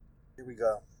Here we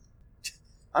go.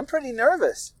 I'm pretty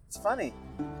nervous. It's funny.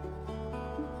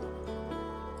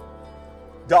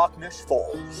 Darkness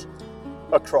falls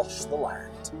across the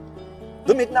land.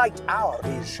 The midnight hour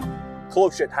is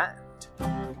close at hand.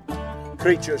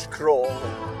 Creatures crawl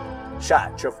in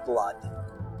search of blood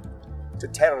to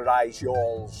terrorize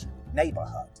y'all's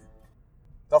neighborhood.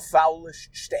 The foulest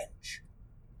stench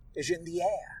is in the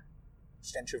air.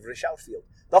 Stench of Rish Outfield.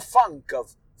 The funk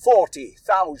of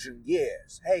 40,000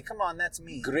 years. Hey, come on, that's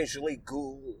me. Grisly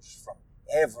ghouls from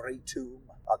every tomb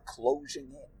are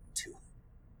closing in to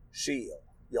seal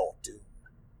your doom.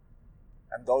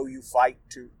 And though you fight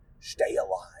to stay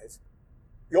alive,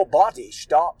 your body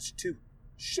starts to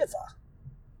shiver,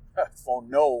 for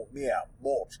no mere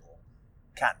mortal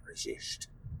can resist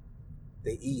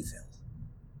the evil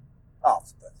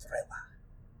of the thriller.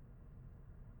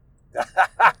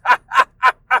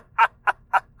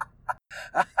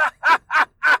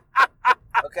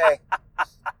 Okay.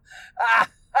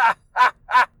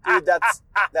 Dude, that's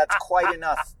quite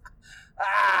enough.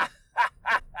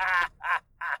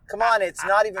 Come on, it's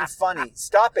not even funny.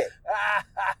 Stop it.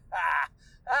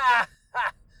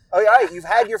 All right, you've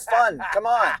had your fun. Come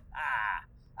on.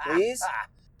 Please?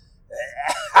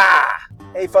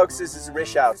 Hey, folks, this is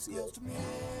Rish Outfield.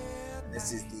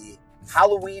 This is the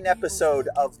Halloween episode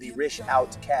of the Rish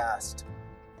Outcast.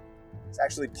 It's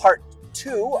actually part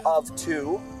 2 of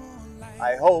 2.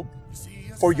 I hope,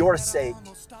 for your sake,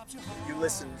 you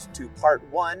listened to part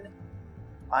 1.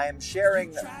 I am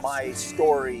sharing my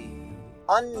story,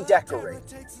 Undecorated.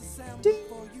 Ding.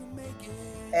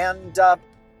 And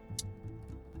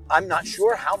I'm not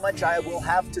sure how much I will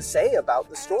have to say about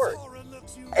the story,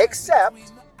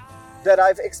 except that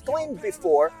I've explained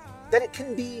before that it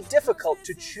can be difficult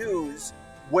to choose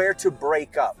where to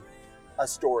break up a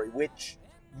story, which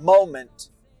moment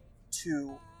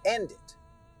to end it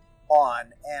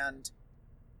on. And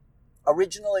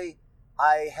originally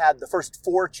I had the first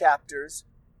 4 chapters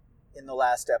in the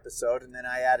last episode, and then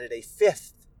I added a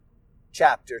 5th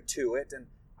chapter to it, and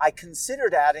I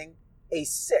considered adding a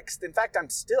 6th. In fact, I'm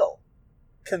still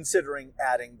considering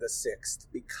adding the 6th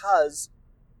because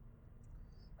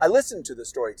I listened to the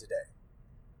story today.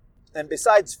 And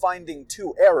besides finding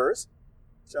 2 errors,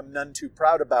 which I'm none too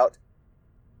proud about,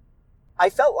 I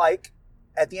felt like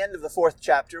at the end of the 4th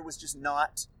chapter was just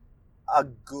not a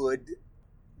good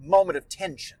moment of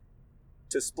tension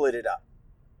to split it up.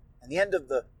 And the end of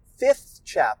the 5th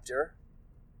chapter,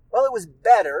 well, it was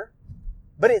better,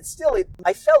 but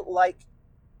I felt like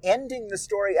ending the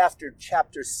story after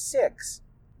chapter 6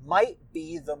 might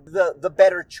be the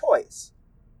better choice,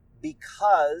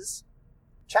 because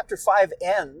chapter 5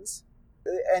 ends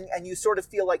and you sort of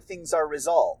feel like things are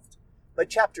resolved. But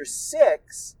chapter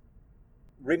 6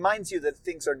 reminds you that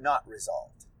things are not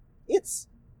resolved. It's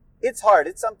hard.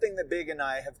 It's something that Big and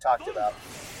I have talked about,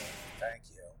 thank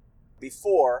you,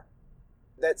 before,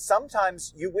 that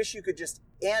sometimes you wish you could just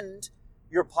end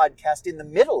your podcast in the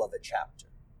middle of a chapter,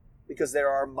 because there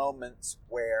are moments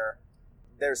where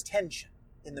there's tension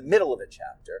in the middle of a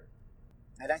chapter.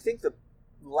 And I think the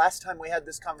last time we had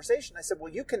this conversation, I said,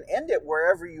 well, you can end it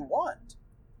wherever you want.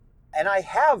 And I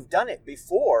have done it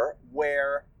before,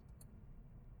 where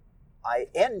I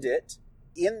end it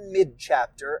in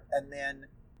mid-chapter, and then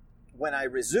when I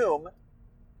resume,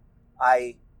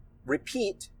 I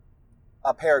repeat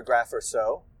a paragraph or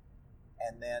so,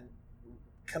 and then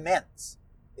commence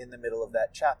in the middle of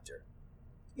that chapter.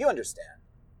 You understand.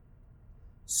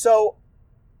 So,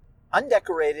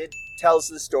 Undecorated tells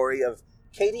the story of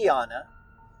Katiana,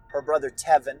 her brother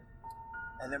Tevin,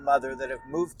 and their mother that have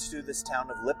moved to this town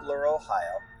of Lippler,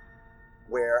 Ohio,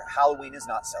 where Halloween is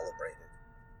not celebrated.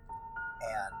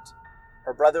 And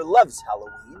her brother loves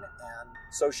Halloween, and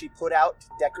so she put out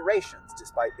decorations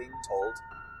despite being told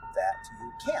that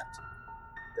you can't,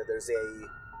 that there's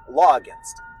a law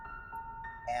against it.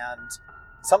 And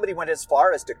somebody went as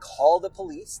far as to call the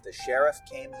police. The sheriff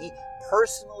came. He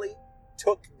personally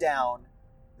took down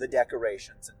the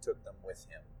decorations and took them with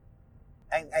him.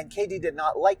 And Katie did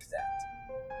not like that,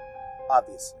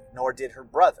 obviously, nor did her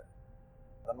brother.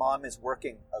 The mom is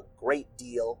working a great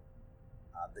deal.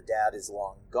 The dad is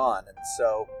long gone. And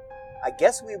so I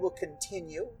guess we will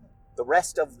continue the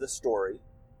rest of the story,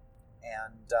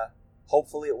 and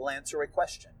hopefully it will answer a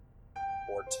question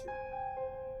or 2.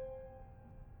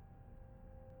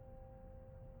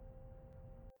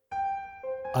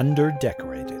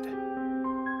 Underdecorated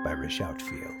by Rish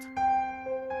Outfield.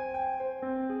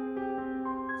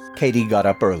 Katie got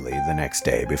up early the next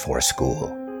day before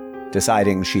school,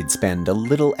 deciding she'd spend a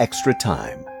little extra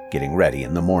time getting ready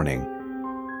in the morning.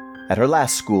 At her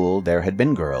last school, there had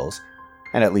been girls,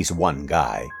 and at least one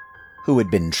guy, who had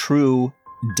been true,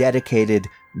 dedicated,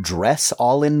 dress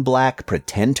all in black,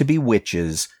 pretend to be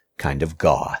witches, kind of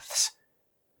goths.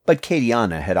 But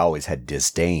Katiana had always had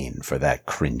disdain for that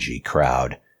cringy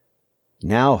crowd.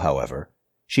 Now, however,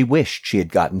 she wished she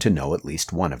had gotten to know at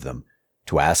least one of them,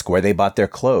 to ask where they bought their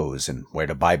clothes and where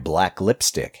to buy black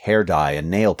lipstick, hair dye, and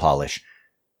nail polish.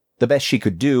 The best she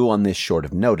could do on this short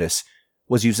of notice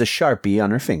was use a Sharpie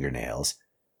on her fingernails,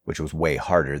 which was way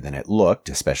harder than it looked,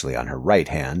 especially on her right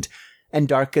hand, and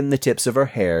darken the tips of her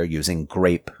hair using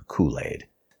grape Kool-Aid.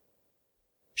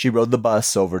 She rode the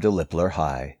bus over to Lippler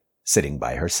High, sitting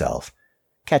by herself,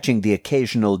 catching the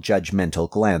occasional judgmental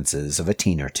glances of a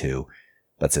teen or two,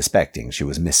 but suspecting she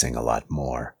was missing a lot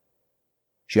more.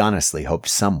 She honestly hoped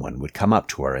someone would come up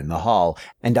to her in the hall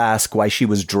and ask why she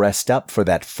was dressed up for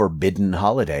that forbidden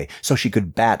holiday, so she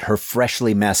could bat her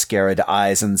freshly mascaraed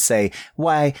eyes and say,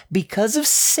 "Why, because of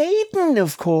Satan,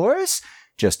 of course,"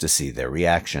 just to see their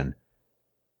reaction.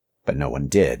 But no one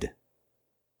did.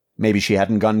 Maybe she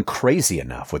hadn't gone crazy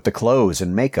enough with the clothes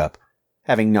and makeup,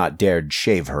 having not dared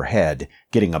shave her head,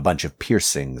 getting a bunch of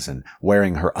piercings, and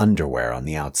wearing her underwear on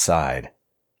the outside.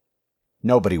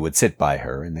 Nobody would sit by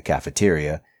her in the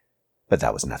cafeteria, but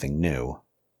that was nothing new.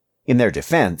 In their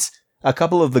defense, a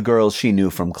couple of the girls she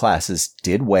knew from classes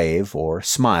did wave or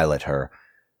smile at her,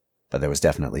 but there was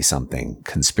definitely something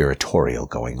conspiratorial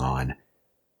going on.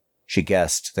 She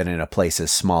guessed that in a place as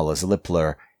small as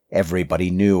Lippler, everybody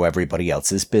knew everybody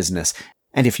else's business,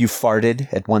 and if you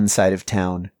farted at one side of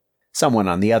town, someone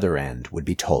on the other end would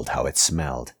be told how it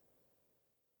smelled.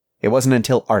 It wasn't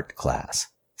until art class,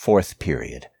 4th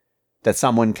period, that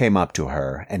someone came up to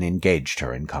her and engaged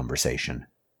her in conversation.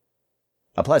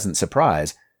 A pleasant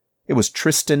surprise. It was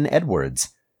Tristan Edwards,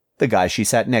 the guy she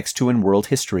sat next to in world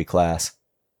history class.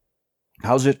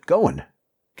 "How's it going,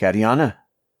 Katiana?"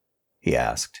 he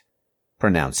asked,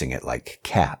 pronouncing it like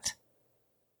cat.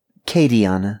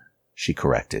 "Katiana," she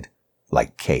corrected,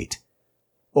 like Kate.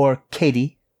 "Or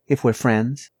Katie, if we're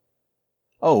friends."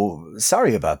 "Oh,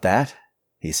 sorry about that,"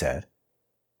 he said.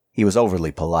 He was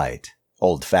overly polite,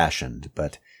 old-fashioned,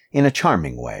 but in a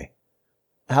charming way.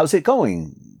 "How's it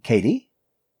going, Katie?"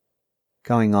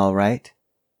 "Going all right.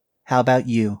 How about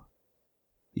you?"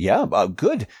 "Yeah,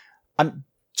 good. I'm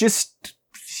just,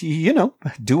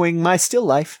 doing my still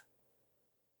life."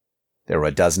 There were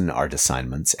a dozen art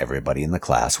assignments everybody in the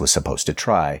class was supposed to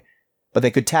try, but they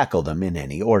could tackle them in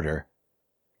any order.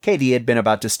 Katie had been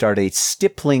about to start a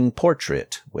stippling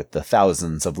portrait with the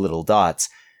thousands of little dots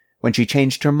when she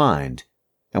changed her mind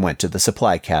and went to the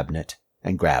supply cabinet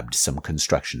and grabbed some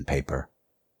construction paper.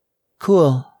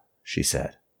 "Cool," she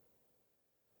said.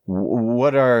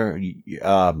 "What are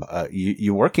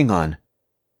you working on?"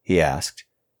 he asked,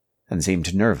 and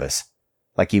seemed nervous,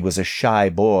 like he was a shy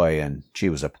boy and she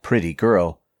was a pretty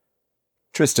girl.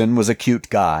 Tristan was a cute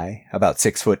guy, about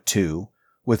 6'2",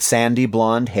 with sandy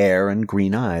blonde hair and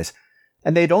green eyes,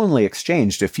 and they'd only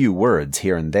exchanged a few words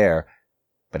here and there,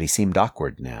 but he seemed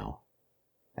awkward now.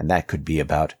 And that could be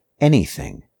about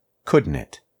anything, couldn't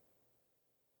it?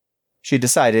 She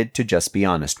decided to just be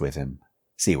honest with him,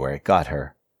 see where it got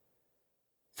her.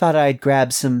 "Thought I'd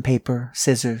grab some paper,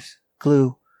 scissors,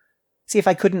 glue, see if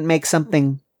I couldn't make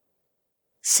something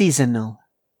seasonal."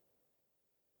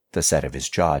 The set of his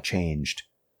jaw changed.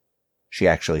 She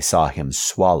actually saw him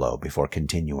swallow before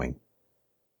continuing.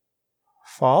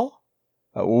 "Fall?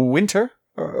 Winter?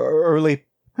 Early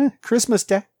Christmas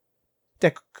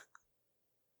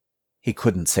He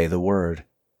couldn't say the word,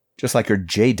 just like her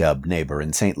J-Dub neighbor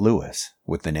in St. Louis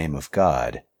with the name of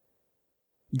God.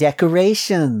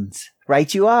 "Decorations,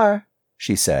 right you are,"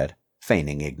 she said,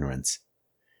 feigning ignorance.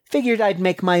 "Figured I'd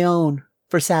make my own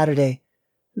for Saturday.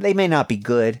 They may not be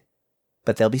good,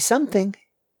 but they'll be something."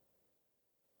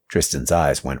 Tristan's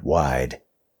eyes went wide.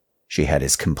 She had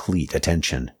his complete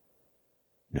attention.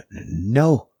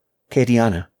 No,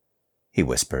 Katiana," he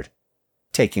whispered,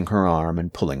 taking her arm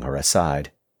and pulling her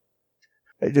aside.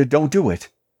 "Don't do it.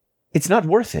 It's not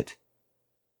worth it."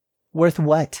 "Worth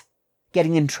what?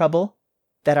 Getting in trouble?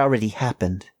 That already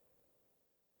happened."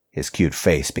 His cute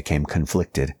face became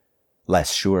conflicted,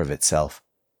 less sure of itself.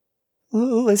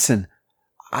 "Listen,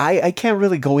 I can't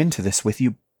really go into this with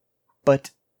you, but..."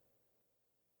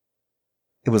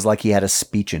 It was like he had a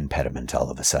speech impediment all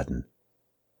of a sudden.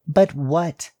 "But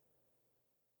what?"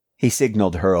 He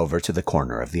signaled her over to the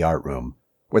corner of the art room,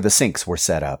 where the sinks were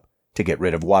set up, to get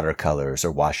rid of watercolors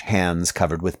or wash hands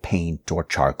covered with paint or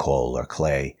charcoal or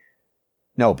clay.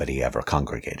 Nobody ever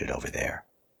congregated over there.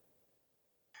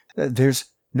 "There's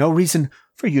no reason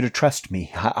for you to trust me,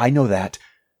 I know that.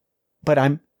 But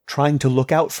I'm trying to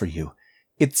look out for you.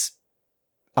 It's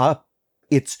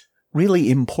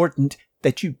really important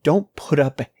that you don't put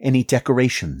up any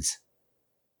decorations.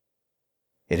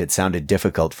 It had sounded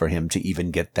difficult for him to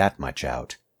even get that much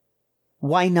out.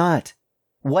 Why not?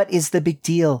 What is the big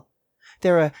deal?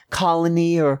 They're a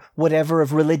colony or whatever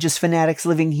of religious fanatics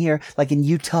living here, like in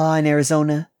Utah and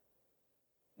Arizona.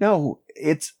 No,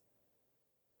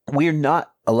 we're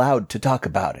not allowed to talk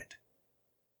about it.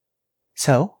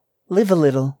 So, live a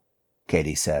little,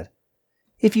 Katie said.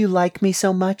 If you like me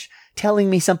so much, telling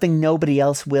me something nobody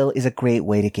else will is a great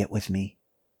way to get with me.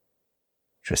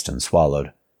 Tristan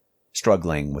swallowed,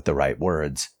 struggling with the right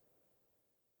words.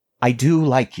 I do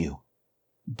like you,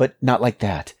 but not like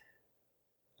that.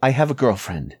 I have a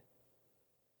girlfriend.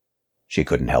 She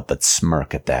couldn't help but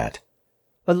smirk at that.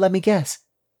 But let me guess.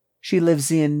 She lives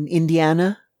in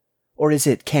Indiana? Or is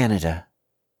it Canada?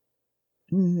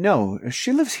 No,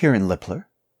 she lives here in Lippler.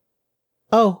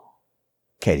 Oh,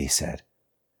 Katie said.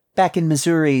 Back in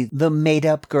Missouri, the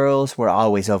made-up girls were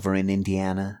always over in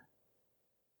Indiana.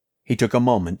 He took a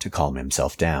moment to calm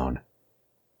himself down.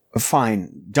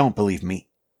 Fine, don't believe me.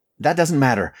 That doesn't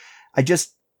matter. I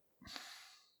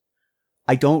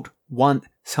don't want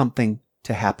something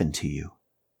to happen to you.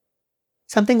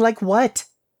 Something like what?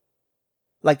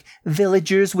 Like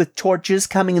villagers with torches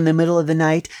coming in the middle of the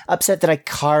night, upset that I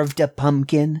carved a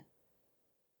pumpkin?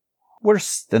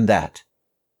 Worse than that.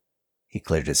 He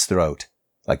cleared his throat,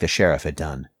 like the sheriff had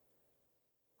done.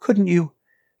 Couldn't you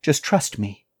just trust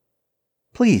me?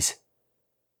 Please.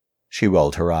 She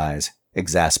rolled her eyes,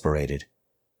 exasperated.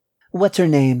 What's her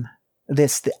name?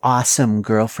 The awesome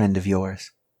girlfriend of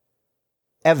yours.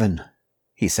 Evan,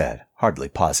 he said, hardly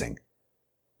pausing.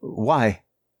 Why?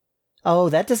 Oh,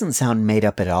 that doesn't sound made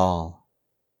up at all.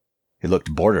 He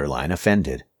looked borderline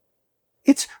offended.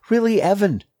 It's really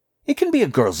Evan. It can be a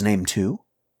girl's name, too.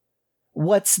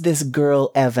 What's this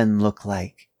girl Evan look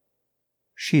like?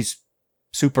 She's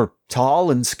super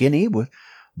tall and skinny, with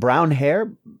brown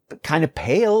hair, kind of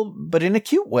pale, but in a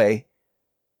cute way.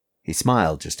 He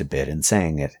smiled just a bit in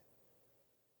saying it.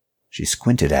 She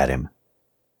squinted at him.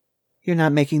 You're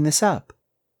not making this up.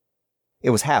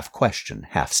 It was half question,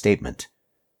 half statement.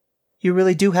 You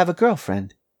really do have a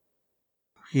girlfriend?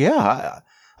 Yeah,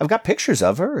 I've got pictures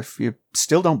of her, if you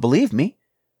still don't believe me.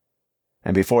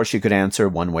 And before she could answer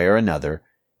one way or another,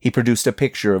 he produced a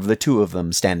picture of the two of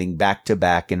them standing back to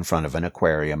back in front of an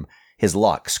aquarium, his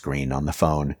lock screen on the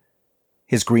phone.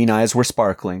 His green eyes were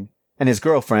sparkling, and his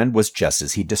girlfriend was just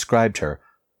as he described her,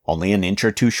 only an inch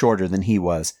or two shorter than he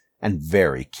was, and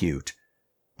very cute.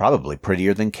 Probably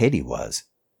prettier than Katie was,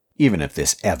 even if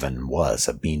this Evan was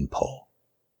a beanpole.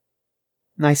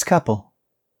 Nice couple,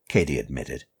 Katie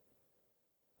admitted.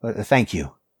 Thank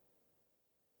you.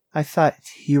 I thought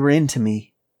you were into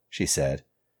me, she said,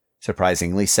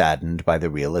 surprisingly saddened by the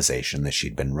realization that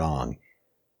she'd been wrong.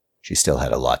 She still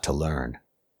had a lot to learn.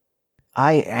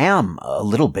 I am, a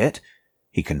little bit,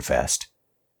 he confessed.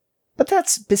 But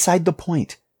that's beside the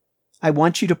point. I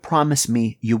want you to promise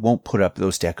me you won't put up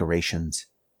those decorations.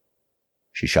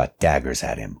 She shot daggers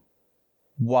at him.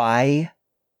 Why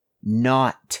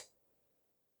not?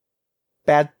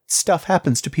 Bad stuff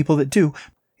happens to people that do.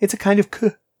 It's a kind of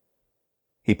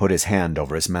He put his hand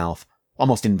over his mouth,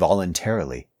 almost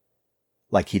involuntarily,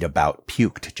 like he'd about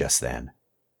puked just then.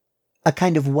 A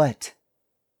kind of what?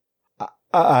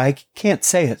 I can't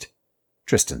say it,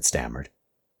 Tristan stammered.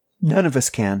 None of us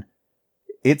can.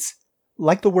 It's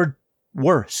like the word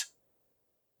worse,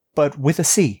 but with a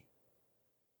C.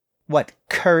 What,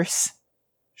 curse?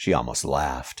 She almost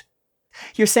laughed.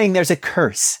 You're saying there's a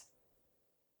curse?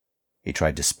 He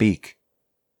tried to speak,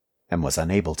 and was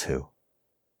unable to.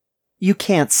 You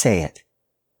can't say it.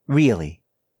 Really.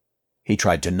 He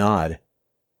tried to nod,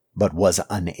 but was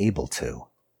unable to.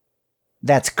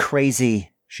 That's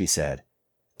crazy, she said.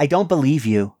 I don't believe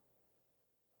you.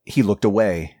 He looked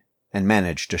away and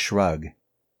managed to shrug.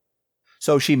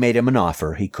 So she made him an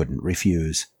offer he couldn't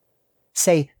refuse.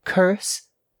 Say curse,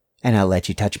 and I'll let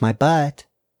you touch my butt.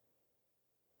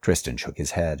 Tristan shook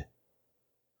his head.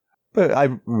 But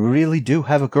I really do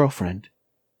have a girlfriend,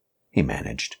 he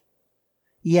managed.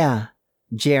 Yeah,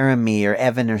 Jeremy or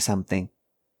Evan or something.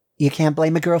 You can't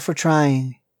blame a girl for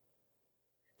trying.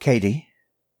 Katie.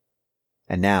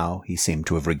 And now he seemed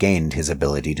to have regained his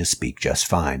ability to speak just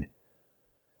fine.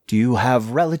 Do you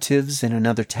have relatives in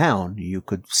another town you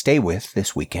could stay with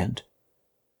this weekend?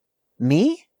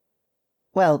 Me?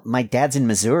 Well, my dad's in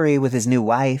Missouri with his new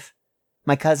wife.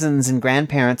 My cousins and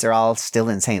grandparents are all still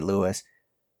in St. Louis.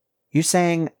 You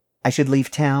saying I should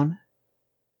leave town?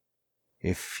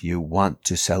 If you want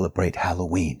to celebrate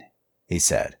Halloween, he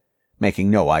said, making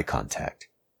no eye contact.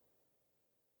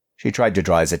 She tried to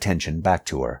draw his attention back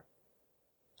to her.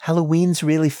 Halloween's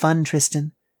really fun,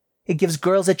 Tristan. It gives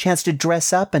girls a chance to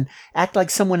dress up and act like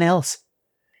someone else.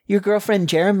 Your girlfriend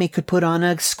Jeremy could put on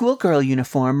a schoolgirl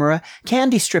uniform or a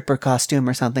candy stripper costume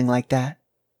or something like that.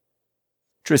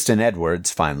 Tristan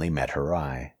Edwards finally met her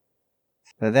eye.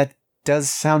 That does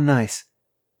sound nice.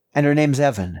 And her name's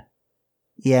Evan.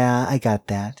 Yeah, I got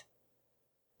that.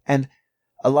 And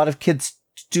a lot of kids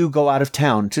do go out of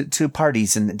town to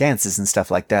parties and dances and stuff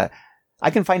like that. I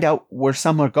can find out where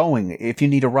some are going if you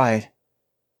need a ride.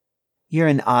 You're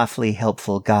an awfully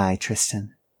helpful guy,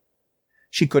 Tristan.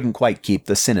 She couldn't quite keep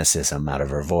the cynicism out of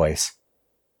her voice.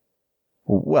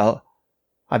 Well,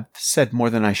 I've said more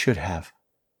than I should have.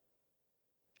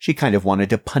 She kind of wanted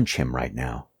to punch him right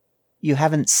now. You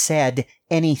haven't said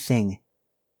anything.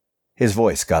 His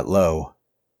voice got low.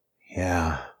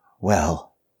 Yeah,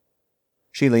 well.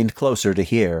 She leaned closer to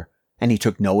hear, and he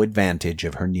took no advantage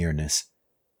of her nearness.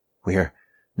 We're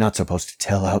not supposed to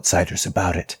tell outsiders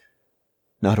about it.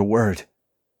 Not a word.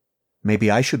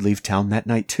 Maybe I should leave town that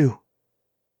night, too.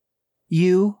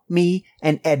 You, me,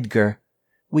 and Edgar.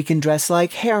 We can dress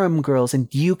like harem girls, and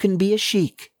you can be a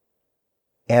sheik.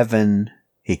 Evan,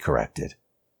 he corrected.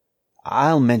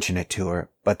 I'll mention it to her,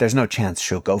 but there's no chance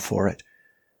she'll go for it.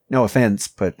 No offense,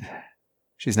 but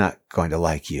she's not going to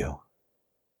like you.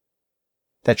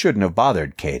 That shouldn't have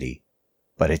bothered Katie,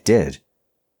 but it did.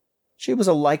 She was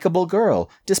a likable girl,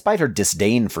 despite her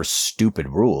disdain for stupid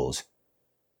rules.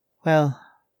 Well,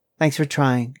 thanks for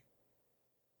trying.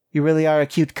 You really are a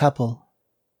cute couple.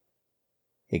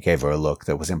 He gave her a look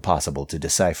that was impossible to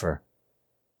decipher.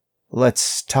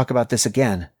 Let's talk about this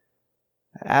again.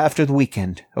 After the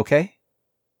weekend, okay?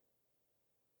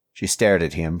 She stared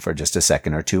at him for just a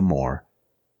second or two more,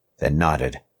 then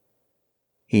nodded.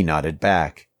 He nodded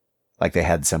back, like they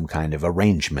had some kind of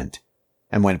arrangement,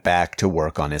 and went back to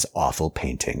work on his awful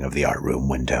painting of the art room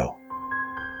window.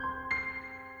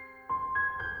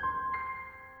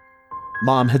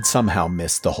 Mom had somehow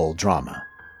missed the whole drama,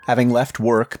 having left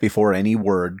work before any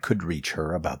word could reach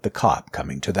her about the cop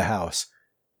coming to the house,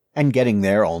 and getting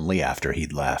there only after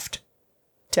he'd left.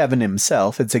 Tevin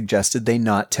himself had suggested they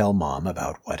not tell Mom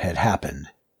about what had happened,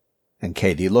 and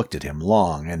Katie looked at him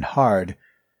long and hard,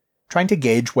 trying to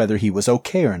gauge whether he was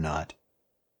okay or not,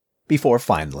 before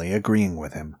finally agreeing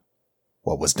with him.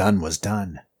 What was done was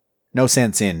done. No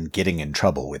sense in getting in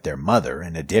trouble with their mother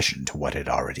in addition to what had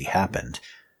already happened.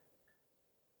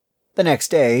 The next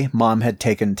day, Mom had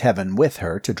taken Tevin with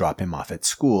her to drop him off at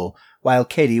school, while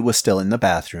Katie was still in the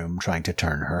bathroom trying to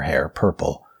turn her hair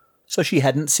purple, so she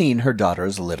hadn't seen her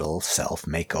daughter's little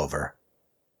self-makeover.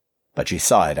 But she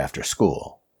saw it after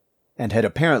school, and had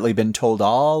apparently been told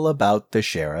all about the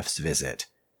sheriff's visit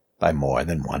by more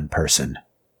than one person.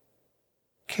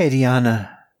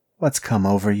 Katiana, what's come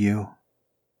over you?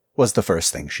 Was the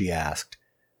first thing she asked,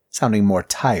 sounding more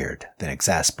tired than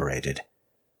exasperated.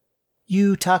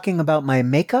 You talking about my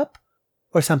makeup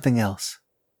or something else?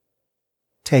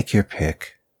 Take your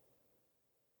pick.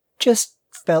 Just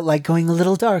felt like going a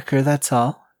little darker, that's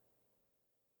all.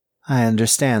 I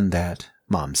understand that,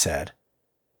 Mom said.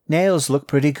 Nails look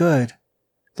pretty good,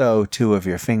 though 2 of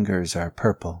your fingers are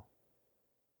purple.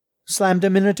 Slammed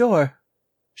them in a door,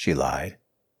 she lied.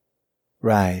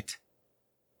 Right.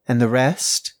 And the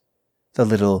rest? The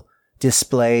little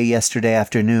display yesterday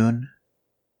afternoon?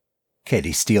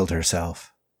 Katie steeled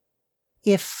herself.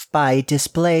 If by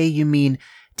display you mean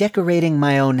decorating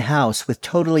my own house with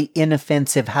totally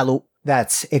inoffensive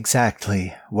That's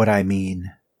exactly what I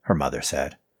mean, her mother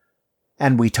said.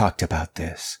 And we talked about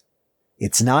this.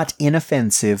 It's not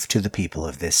inoffensive to the people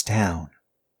of this town.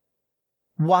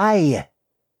 Why?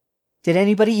 Did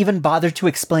anybody even bother to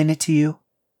explain it to you?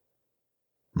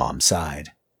 Mom sighed.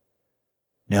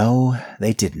 No,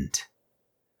 they didn't.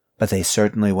 But they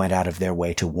certainly went out of their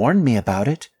way to warn me about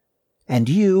it. And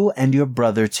you and your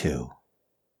brother, too.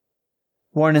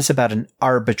 Warn us about an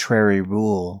arbitrary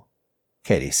rule,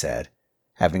 Katie said,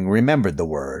 having remembered the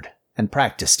word and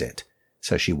practiced it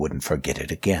so she wouldn't forget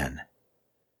it again.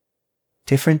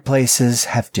 Different places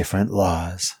have different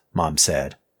laws, Mom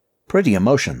said, pretty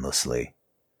emotionlessly.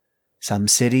 Some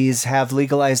cities have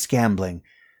legalized gambling.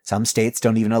 Some states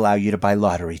don't even allow you to buy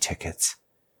lottery tickets.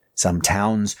 Some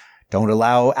towns don't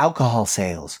allow alcohol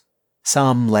sales.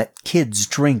 Some let kids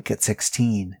drink at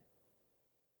 16.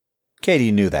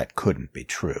 Katie knew that couldn't be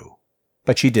true,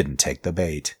 but she didn't take the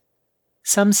bait.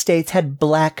 Some states had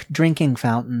black drinking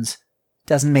fountains.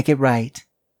 Doesn't make it right.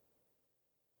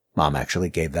 Mom actually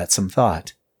gave that some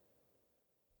thought.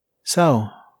 So,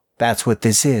 that's what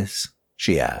this is,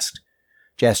 she asked,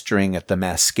 gesturing at the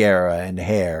mascara and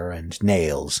hair and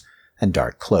nails and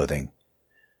dark clothing.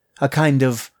 A kind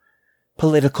of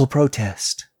political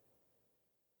protest.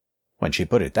 When she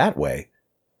put it that way,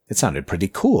 It sounded pretty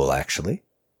cool, actually.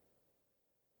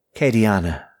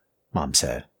 Kadiana, Mom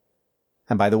said.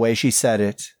 And by the way she said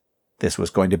it, this was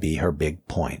going to be her big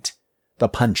point, the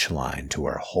punchline to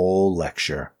her whole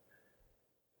lecture.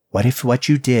 What if what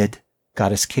you did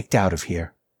got us kicked out of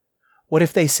here? What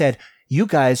if they said, you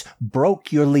guys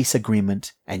broke your lease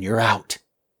agreement and you're out?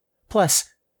 Plus,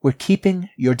 we're keeping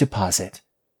your deposit.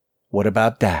 What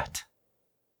about that?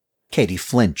 Katie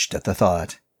flinched at the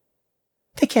thought.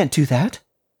 They can't do that.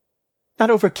 Not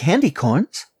over candy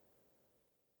corns.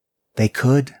 They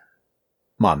could,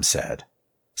 Mom said,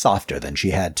 softer than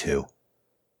she had to.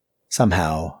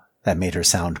 Somehow, that made her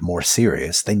sound more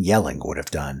serious than yelling would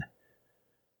have done.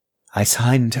 I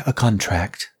signed a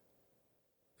contract.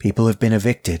 People have been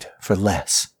evicted for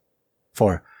less.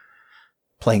 For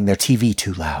playing their TV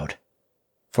too loud.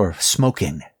 For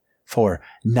smoking. For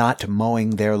not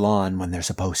mowing their lawn when they're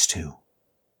supposed to.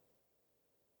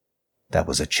 That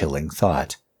was a chilling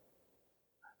thought.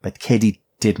 But Katie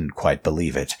didn't quite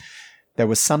believe it. There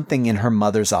was something in her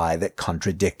mother's eye that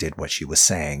contradicted what she was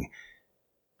saying.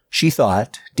 She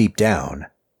thought, deep down,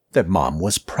 that Mom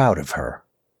was proud of her,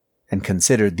 and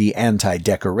considered the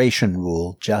anti-decoration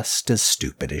rule just as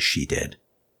stupid as she did.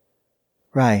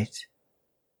 Right.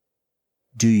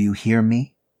 Do you hear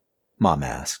me? Mom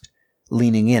asked,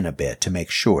 leaning in a bit to make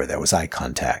sure there was eye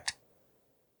contact.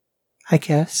 I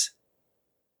guess.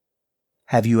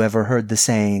 Have you ever heard the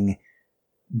saying,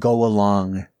 go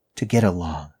along to get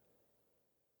along?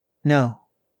 No.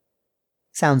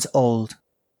 Sounds old.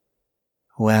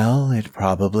 Well, it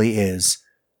probably is.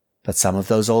 But some of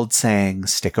those old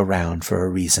sayings stick around for a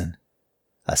reason.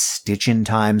 A stitch in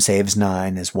time saves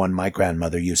 9 is one my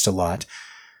grandmother used a lot.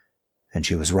 And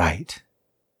she was right.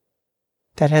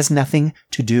 That has nothing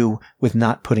to do with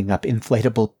not putting up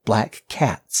inflatable black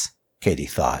cats, Katie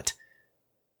thought.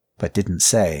 But didn't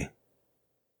say.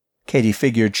 Katie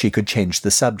figured she could change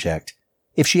the subject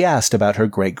if she asked about her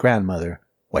great-grandmother,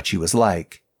 what she was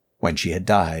like, when she had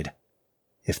died,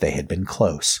 if they had been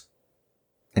close.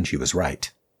 And she was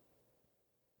right.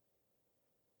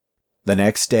 The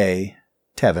next day,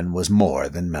 Tevin was more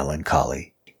than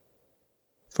melancholy.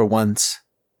 For once,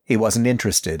 he wasn't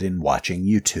interested in watching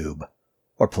YouTube,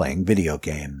 or playing video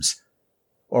games,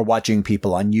 or watching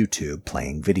people on YouTube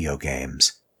playing video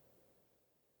games.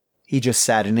 He just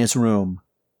sat in his room,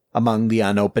 among the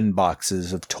unopened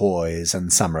boxes of toys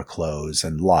and summer clothes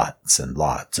and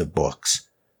lots of books.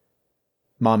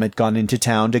 Mom had gone into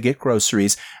town to get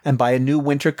groceries and buy a new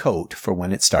winter coat for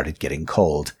when it started getting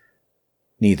cold.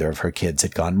 Neither of her kids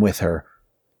had gone with her,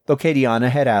 though Kadiana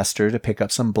had asked her to pick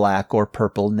up some black or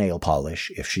purple nail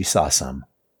polish if she saw some.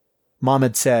 Mom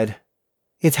had said,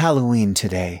 "It's Halloween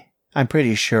today. I'm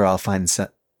pretty sure I'll find some—"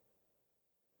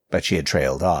 But she had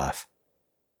trailed off.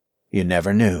 You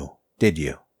never knew, did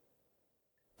you?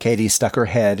 Katie stuck her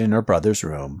head in her brother's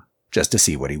room just to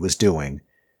see what he was doing.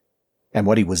 And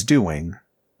what he was doing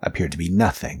appeared to be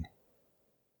nothing.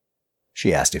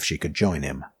 She asked if she could join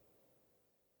him.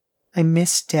 I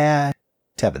miss Dad,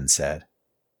 Tevin said.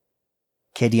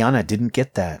 Kadiana didn't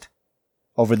get that.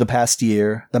 Over the past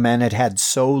year, the man had had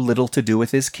so little to do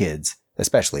with his kids,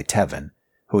 especially Tevin,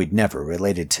 who he'd never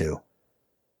related to.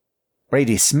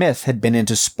 Brady Smith had been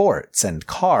into sports and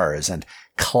cars and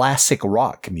classic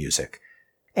rock music.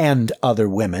 And other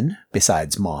women,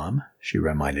 besides Mom, she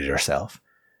reminded herself,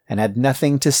 and had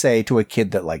nothing to say to a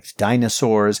kid that liked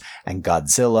dinosaurs and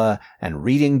Godzilla and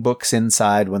reading books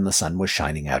inside when the sun was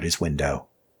shining out his window.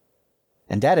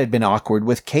 And Dad had been awkward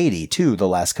with Katie, too, the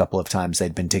last couple of times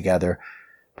they'd been together.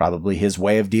 Probably his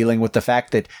way of dealing with the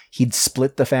fact that he'd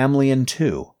split the family in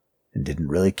two and didn't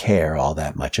really care all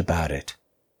that much about it.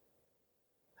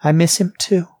 I miss him,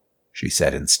 too, she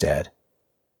said instead.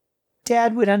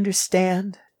 Dad would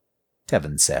understand,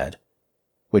 Tevin said,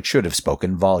 which should have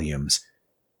spoken volumes,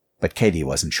 but Katie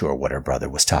wasn't sure what her brother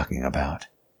was talking about.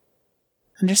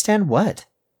 Understand what?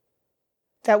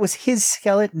 That was his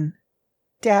skeleton.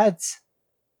 Dad's.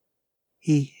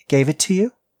 He gave it to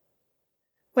you?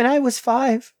 When I was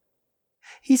 5.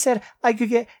 He said I could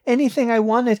get anything I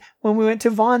wanted when we went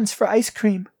to Vaughn's for ice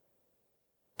cream.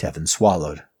 Tevin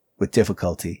swallowed, with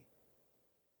difficulty.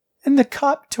 And the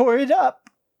cop tore it up.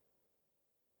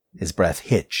 His breath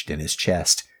hitched in his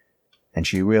chest, and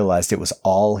she realized it was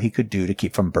all he could do to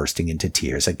keep from bursting into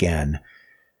tears again.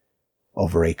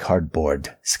 Over a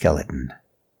cardboard skeleton.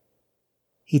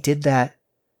 He did that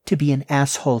to be an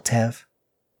asshole, Tev,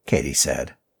 Katie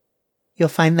said. You'll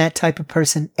find that type of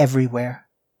person everywhere,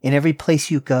 in every place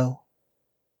you go.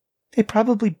 They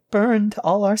probably burned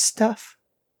all our stuff.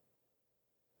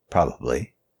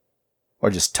 Probably. Or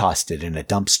just tossed it in a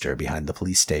dumpster behind the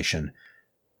police station.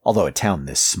 although a town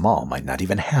this small might not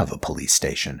even have a police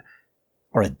station,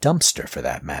 or a dumpster for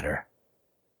that matter.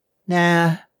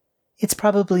 Nah, it's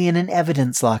probably in an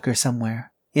evidence locker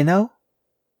somewhere, you know?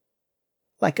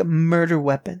 Like a murder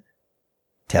weapon,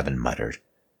 Tevin muttered,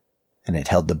 and it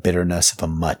held the bitterness of a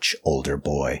much older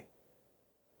boy.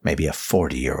 Maybe a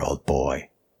 40-year-old boy.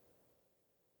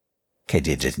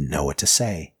 Katie didn't know what to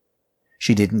say.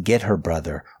 She didn't get her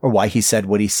brother, or why he said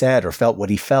what he said, or felt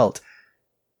what he felt.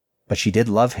 But she did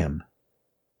love him,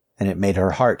 and it made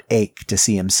her heart ache to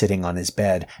see him sitting on his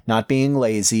bed, not being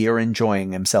lazy or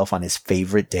enjoying himself on his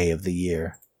favorite day of the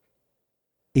year.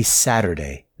 A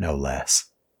Saturday, no less.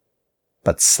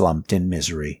 But slumped in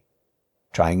misery,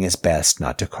 trying his best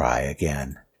not to cry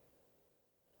again.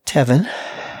 Tevin,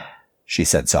 she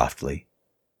said softly.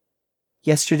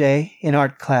 Yesterday, in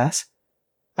art class,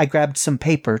 I grabbed some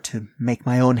paper to make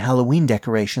my own Halloween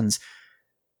decorations,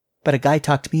 but a guy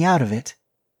talked me out of it.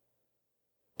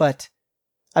 But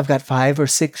I've got 5 or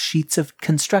 6 sheets of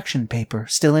construction paper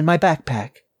still in my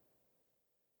backpack.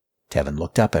 Tevin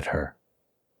looked up at her,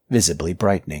 visibly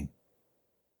brightening.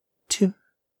 To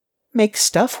make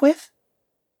stuff with?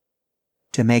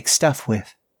 To make stuff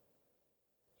with.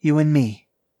 You and me.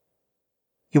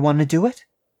 You want to do it?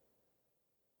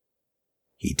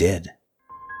 He did.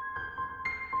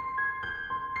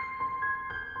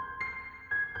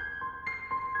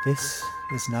 This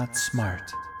is not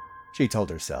smart, she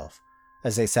told herself,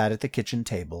 as they sat at the kitchen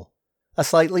table, a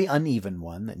slightly uneven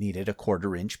one that needed a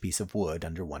 1/4-inch piece of wood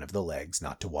under one of the legs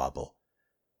not to wobble,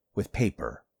 with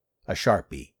paper, a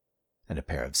Sharpie, and a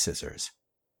pair of scissors.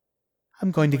 I'm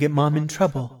going to get Mom in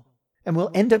trouble, and we'll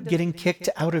end up getting kicked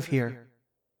out of here.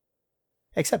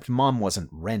 Except Mom wasn't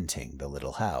renting the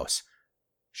little house.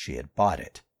 She had bought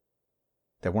it.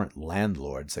 There weren't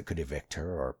landlords that could evict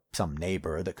her, or some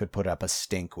neighbor that could put up a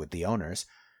stink with the owners.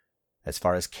 As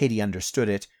far as Katie understood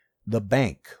it, the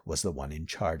bank was the one in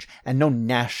charge, and no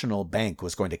national bank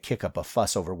was going to kick up a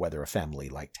fuss over whether a family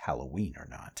liked Halloween or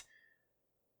not.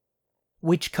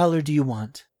 Which color do you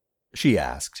want? She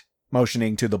asked,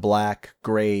 motioning to the black,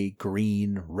 gray,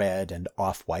 green, red, and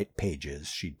off-white pages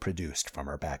she'd produced from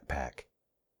her backpack.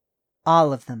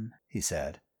 All of them, he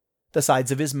said, the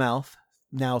sides of his mouth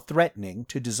now threatening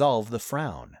to dissolve the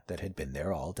frown that had been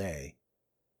there all day.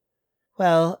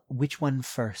 Well, which one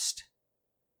first?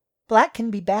 Black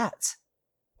can be bats.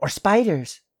 Or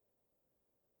spiders.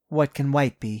 What can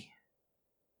white be?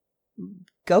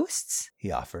 Ghosts,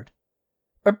 he offered.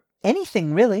 Or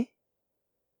anything, really.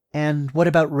 And what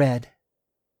about red?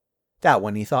 That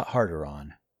one he thought harder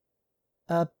on.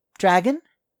 A dragon?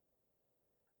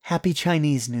 Happy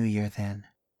Chinese New Year, then,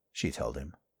 she told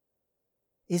him.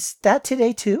 Is that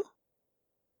today, too?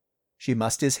 She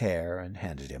mussed his hair and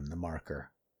handed him the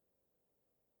marker.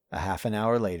 A half an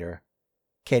hour later,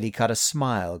 Katie caught a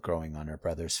smile growing on her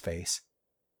brother's face.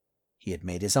 He had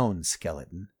made his own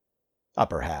skeleton,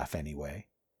 upper half anyway,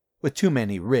 with too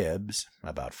many ribs,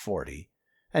 about 40,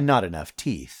 and not enough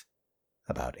teeth,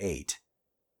 about 8.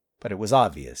 But it was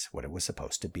obvious what it was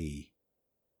supposed to be.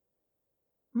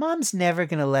 Mom's never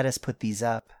going to let us put these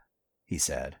up, he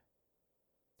said.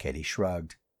 Katie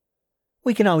shrugged.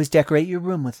 We can always decorate your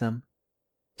room with them.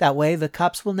 That way the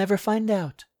cops will never find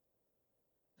out.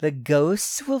 The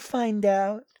ghosts will find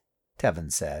out,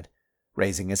 Tevin said,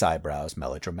 raising his eyebrows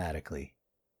melodramatically.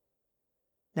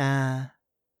 Nah,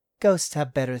 ghosts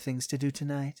have better things to do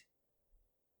tonight.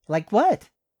 Like what?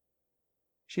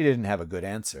 She didn't have a good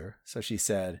answer, so she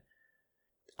said,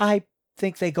 I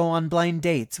think they go on blind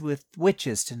dates with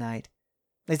witches tonight.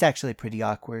 It's actually pretty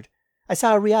awkward. I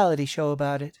saw a reality show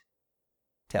about it.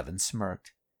 Tevin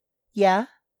smirked. Yeah?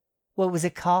 What was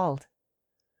it called?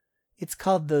 It's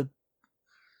called the...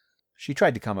 She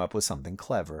tried to come up with something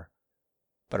clever,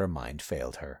 but her mind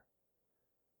failed her.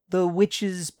 The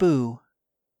Witch's Boo.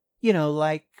 You know,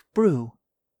 like brew,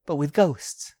 but with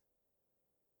ghosts.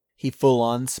 He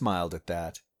full-on smiled at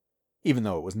that, even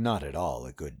though it was not at all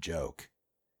a good joke.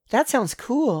 That sounds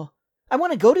cool. I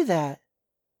want to go to that.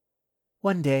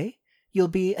 One day, you'll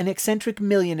be an eccentric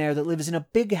millionaire that lives in a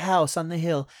big house on the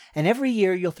hill, and every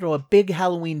year you'll throw a big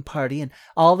Halloween party, and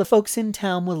all the folks in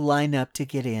town will line up to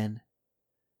get in.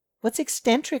 What's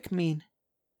eccentric mean?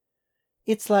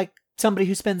 It's like somebody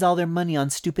who spends all their money on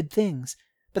stupid things,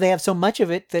 but they have so much of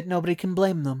it that nobody can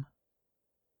blame them.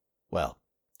 Well,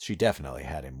 she definitely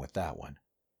had him with that one.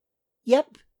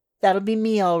 Yep, that'll be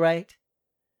me all right.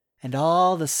 And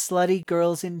all the slutty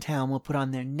girls in town will put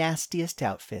on their nastiest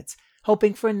outfits,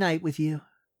 hoping for a night with you,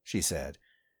 she said,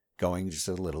 going just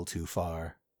a little too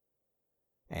far.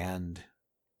 And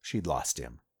she'd lost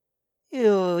him.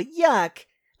 Ew, yuck.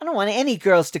 I don't want any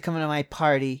girls to come to my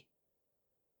party.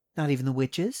 Not even the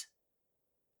witches?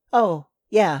 Oh,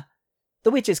 yeah.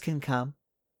 The witches can come.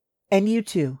 And you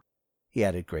too, he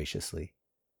added graciously.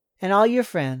 And all your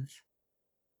friends.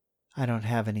 I don't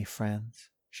have any friends,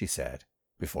 she said,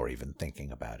 before even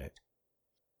thinking about it.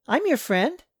 I'm your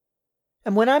friend.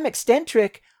 And when I'm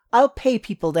eccentric, I'll pay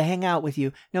people to hang out with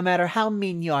you, no matter how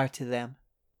mean you are to them.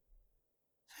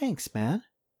 Thanks, man,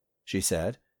 she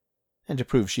said, and to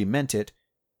prove she meant it,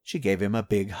 she gave him a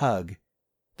big hug,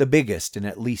 the biggest in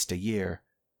at least a year.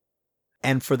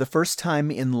 And for the first time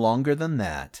in longer than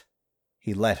that,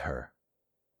 he let her.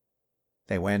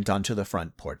 They went onto the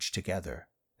front porch together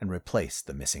and replaced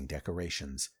the missing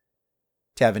decorations.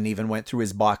 Tevin even went through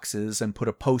his boxes and put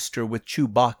a poster with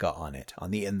Chewbacca on it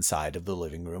on the inside of the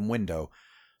living room window,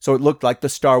 so it looked like the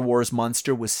Star Wars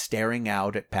monster was staring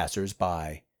out at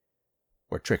passers-by,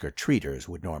 where trick-or-treaters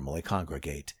would normally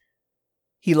congregate.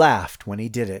 He laughed when he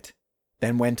did it,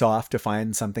 then went off to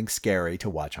find something scary to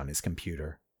watch on his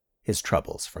computer, his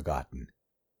troubles forgotten.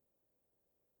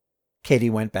 Katie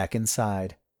went back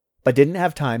inside, but didn't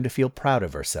have time to feel proud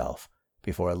of herself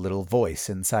before a little voice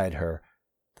inside her,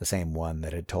 the same one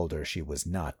that had told her she was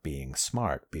not being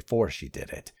smart before she did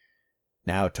it,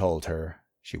 now told her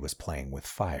she was playing with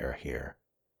fire here.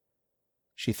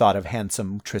 She thought of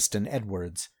handsome Tristan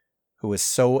Edwards, who was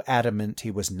so adamant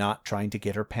he was not trying to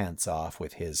get her pants off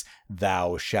with his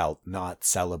 "thou shalt not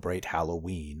celebrate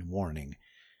Halloween" warning.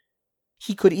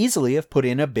 He could easily have put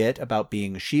in a bit about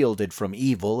being shielded from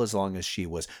evil as long as she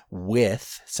was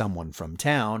with someone from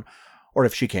town, or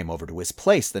if she came over to his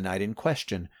place the night in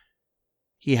question.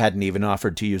 He hadn't even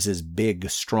offered to use his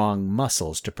big, strong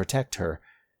muscles to protect her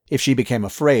if she became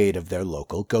afraid of their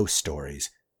local ghost stories.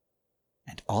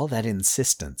 And all that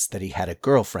insistence that he had a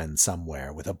girlfriend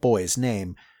somewhere with a boy's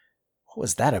name, what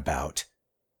was that about?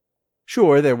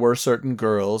 Sure, there were certain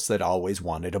girls that always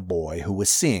wanted a boy who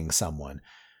was seeing someone,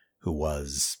 who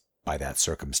was, by that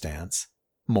circumstance,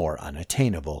 more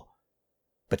unattainable.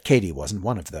 But Katie wasn't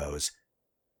one of those.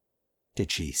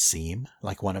 Did she seem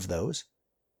like one of those?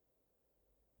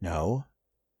 No.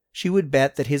 She would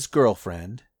bet that his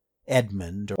girlfriend,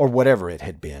 Edmund, or whatever it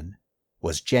had been,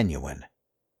 was genuine,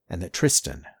 and that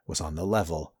Tristan was on the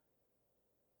level.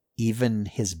 Even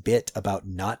his bit about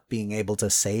not being able to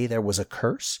say there was a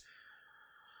curse?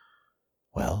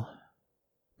 Well,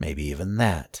 maybe even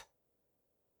that.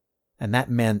 And that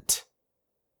meant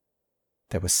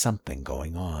there was something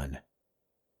going on.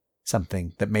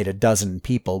 Something that made a dozen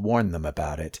people warn them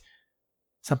about it.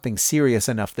 Something serious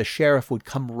enough the sheriff would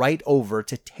come right over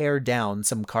to tear down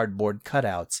some cardboard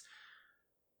cutouts.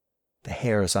 The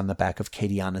hairs on the back of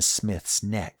Katiana Smith's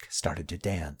neck started to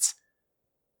dance.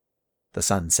 The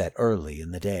sun set early in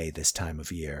the day this time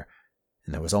of year,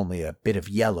 and there was only a bit of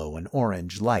yellow and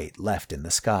orange light left in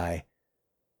the sky.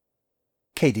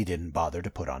 Katie didn't bother to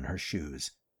put on her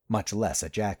shoes, much less a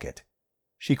jacket.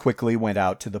 She quickly went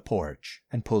out to the porch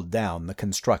and pulled down the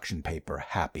construction paper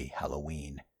 "Happy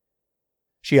Halloween."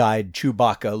 She eyed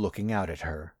Chewbacca looking out at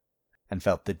her, and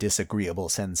felt the disagreeable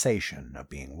sensation of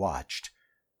being watched.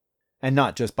 And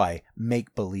not just by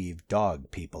make-believe dog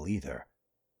people either.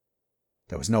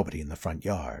 There was nobody in the front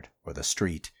yard or the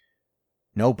street.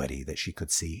 Nobody that she could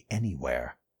see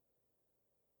anywhere.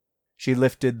 She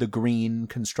lifted the green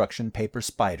construction paper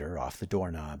spider off the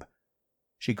doorknob.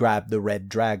 She grabbed the red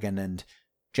dragon and,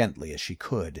 gently as she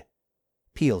could,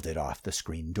 peeled it off the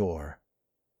screen door.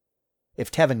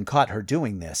 If Tevin caught her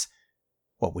doing this,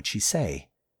 what would she say?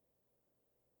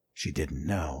 She didn't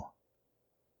know.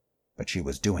 But she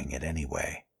was doing it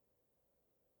anyway.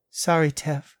 "Sorry,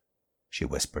 Tev," she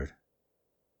whispered.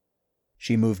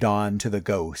 She moved on to the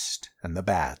ghost and the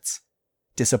bats,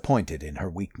 disappointed in her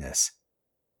weakness,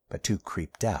 but too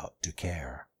creeped out to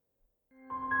care.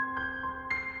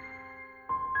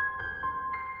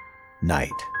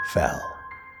 Night fell.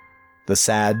 The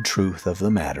sad truth of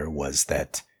the matter was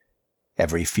that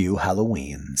every few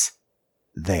Halloweens,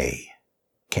 they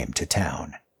came to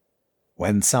town.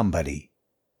 When somebody,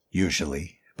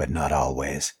 usually, but not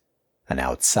always, an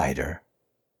outsider,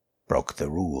 broke the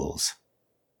rules.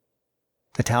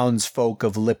 The townsfolk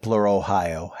of Lippler,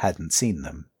 Ohio, hadn't seen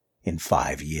them in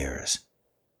 5 years.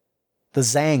 The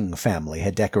Zhang family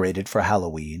had decorated for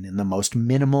Halloween in the most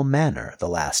minimal manner the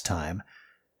last time,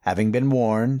 having been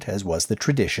warned, as was the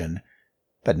tradition,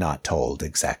 but not told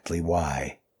exactly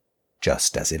why,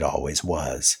 just as it always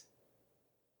was.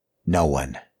 No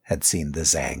one had seen the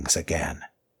Zhangs again.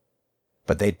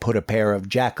 But they'd put a pair of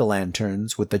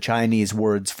jack-o'-lanterns with the Chinese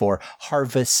words for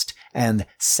harvest and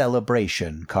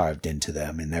celebration carved into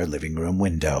them in their living room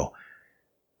window,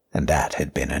 and that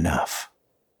had been enough.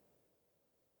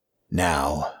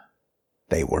 Now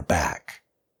they were back,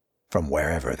 from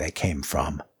wherever they came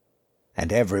from,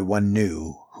 and everyone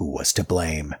knew who was to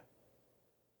blame.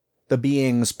 The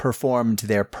beings performed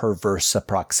their perverse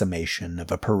approximation of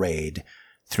a parade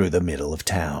through the middle of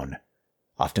town,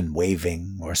 often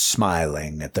waving or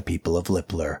smiling at the people of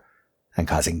Lippler, and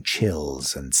causing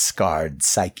chills and scarred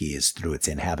psyches through its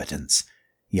inhabitants,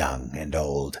 young and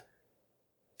old.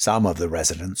 Some of the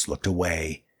residents looked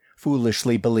away,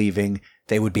 foolishly believing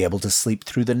they would be able to sleep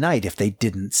through the night if they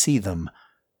didn't see them.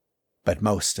 But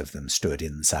most of them stood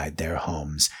inside their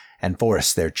homes and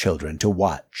forced their children to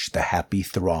watch the happy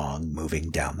throng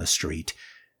moving down the street,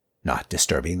 not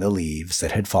disturbing the leaves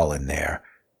that had fallen there,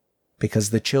 because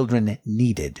the children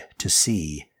needed to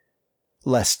see,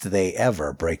 lest they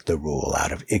ever break the rule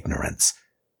out of ignorance,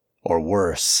 or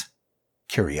worse,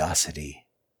 curiosity.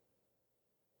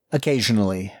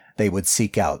 Occasionally, they would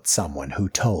seek out someone who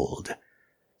told,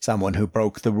 someone who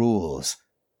broke the rules,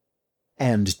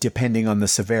 and depending on the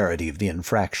severity of the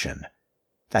infraction,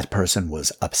 that person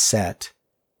was upset,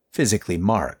 physically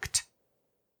marked,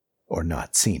 or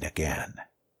not seen again.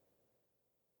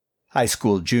 High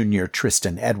school junior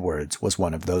Tristan Edwards was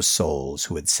one of those souls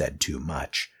who had said too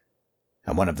much,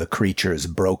 and one of the creatures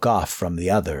broke off from the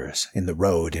others in the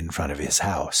road in front of his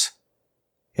house.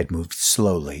 It moved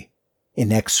slowly,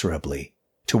 inexorably,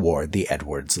 toward the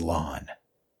Edwards lawn.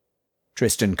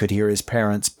 Tristan could hear his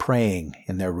parents praying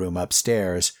in their room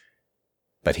upstairs,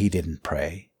 but he didn't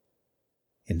pray.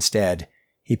 Instead,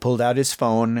 he pulled out his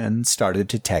phone and started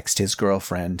to text his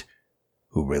girlfriend,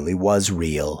 who really was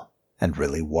real and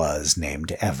really was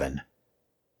named Evan,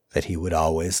 that he would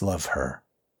always love her.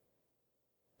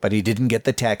 But he didn't get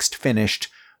the text finished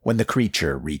when the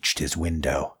creature reached his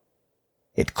window.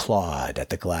 It clawed at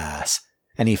the glass,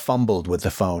 and he fumbled with the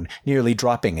phone, nearly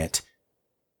dropping it.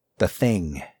 The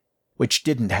thing, which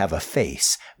didn't have a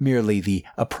face, merely the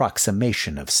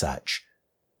approximation of such,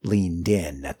 leaned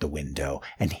in at the window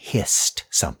and hissed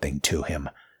something to him.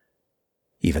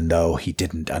 Even though he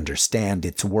didn't understand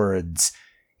its words,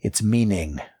 its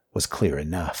meaning was clear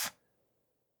enough.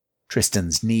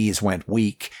 Tristan's knees went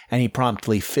weak, and he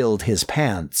promptly filled his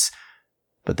pants,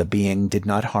 but the being did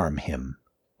not harm him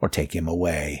or take him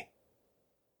away.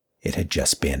 It had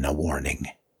just been a warning,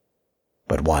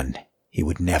 but one he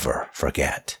would never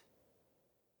forget.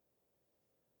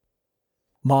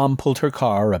 Mom pulled her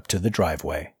car up to the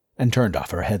driveway and turned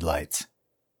off her headlights.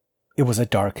 It was a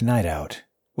dark night out,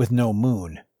 with no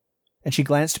moon, and she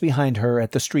glanced behind her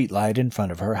at the streetlight in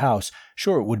front of her house,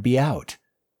 sure it would be out.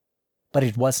 But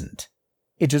it wasn't.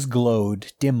 It just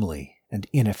glowed dimly and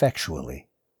ineffectually.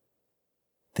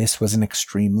 This was an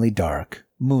extremely dark,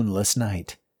 moonless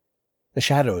night, the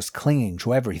shadows clinging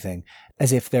to everything,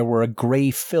 as if there were a gray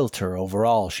filter over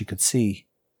all she could see.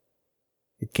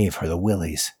 It gave her the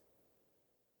willies.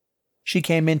 She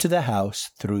came into the house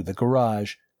through the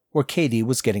garage, where Katie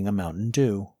was getting a Mountain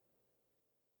Dew.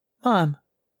 "Mom,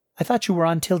 I thought you were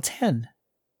on till 10.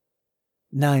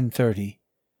 9:30.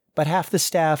 But half the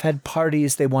staff had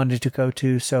parties they wanted to go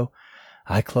to, so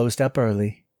I closed up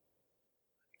early."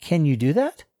 "Can you do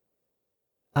that?"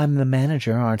 "I'm the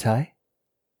manager, aren't I?"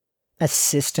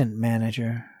 "Assistant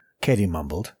manager," Katie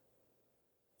mumbled.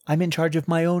 "I'm in charge of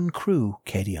my own crew,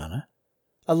 Katiana.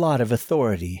 A lot of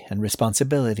authority and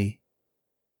responsibility."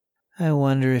 "I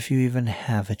wonder if you even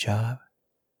have a job,"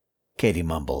 Katie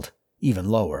mumbled, even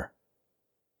lower.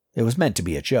 It was meant to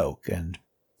be a joke, and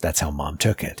that's how Mom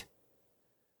took it.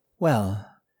 "Well,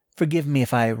 forgive me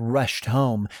if I rushed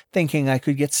home, thinking I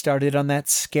could get started on that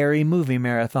scary movie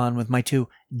marathon with my two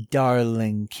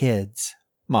darling kids,"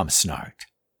 Mom snarked.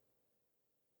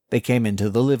 They came into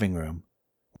the living room,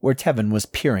 where Tevin was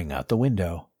peering out the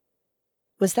window.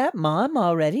 "Was that Mom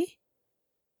already?"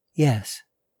 "Yes.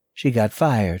 She got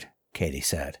fired," Katie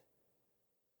said.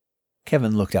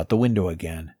 Kevin looked out the window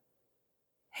again.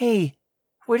 "Hey,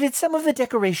 where did some of the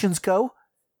decorations go?"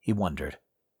 he wondered,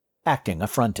 acting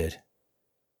affronted.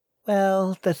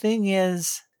 "Well, the thing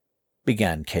is,"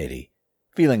 began Katie,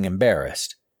 feeling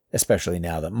embarrassed, especially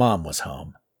now that Mom was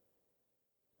home.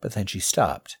 But then she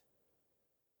stopped.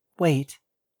 "Wait,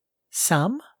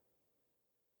 some?"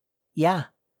 "Yeah,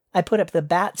 I put up the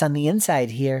bats on the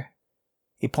inside here."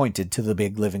 He pointed to the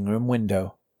big living room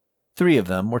window. 3 of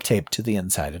them were taped to the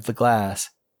inside of the glass.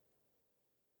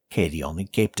 Katie only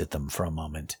gaped at them for a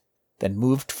moment, then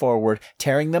moved forward,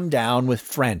 tearing them down with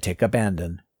frantic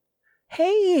abandon.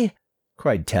 "Hey!"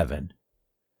 cried Tevin.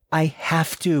 "I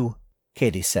have to,"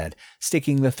 Katie said,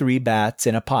 sticking the 3 bats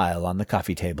in a pile on the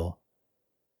coffee table.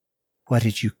 "What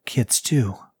did you kids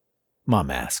do?" Mom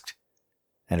asked,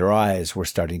 and her eyes were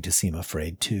starting to seem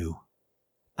afraid too.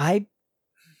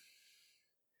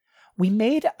 We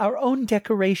made our own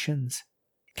decorations.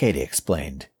 Katie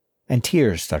explained, and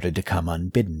tears started to come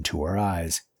unbidden to her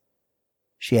eyes.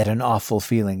 She had an awful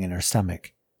feeling in her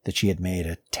stomach that she had made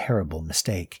a terrible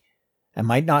mistake and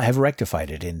might not have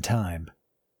rectified it in time.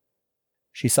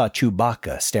 She saw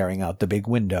Chewbacca staring out the big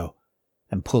window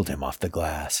and pulled him off the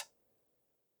glass.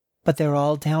 "But they're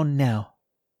all down now."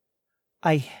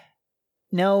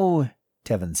 No,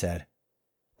 Tevin said.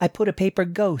 "I put a paper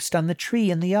ghost on the tree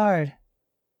in the yard."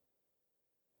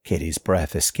 Katie's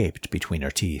breath escaped between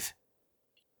her teeth.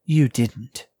 "You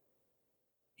didn't."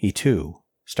 He, too,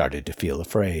 started to feel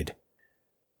afraid.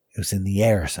 It was in the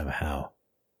air somehow.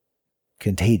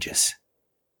 Contagious.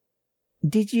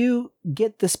 "Did you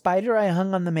get the spider I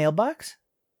hung on the mailbox?"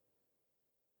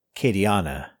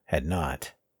 Katiana had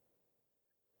not.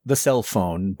 The cell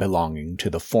phone belonging to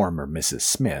the former Mrs.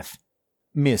 Smith,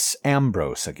 Miss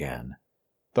Ambrose again,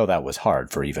 though that was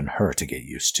hard for even her to get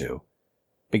used to,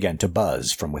 began to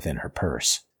buzz from within her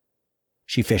purse.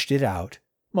 She fished it out,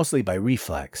 mostly by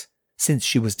reflex, since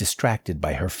she was distracted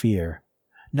by her fear,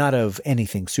 not of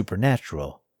anything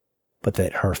supernatural, but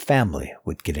that her family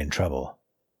would get in trouble.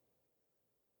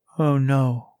 "Oh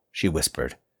no," she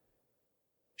whispered.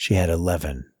 She had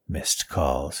 11 missed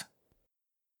calls.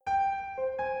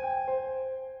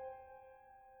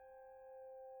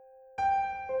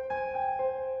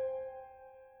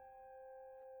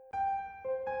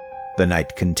 The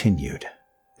night continued,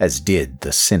 as did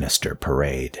the sinister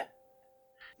parade.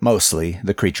 Mostly,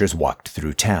 the creatures walked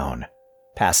through town,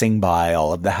 passing by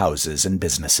all of the houses and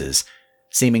businesses,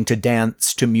 seeming to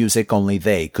dance to music only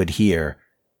they could hear.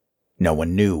 No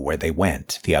one knew where they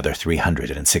went the other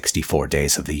 364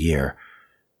 days of the year.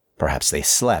 Perhaps they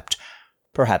slept.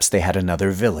 Perhaps they had another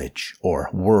village or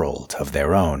world of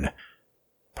their own.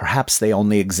 Perhaps they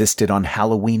only existed on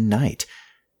Halloween night.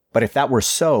 But if that were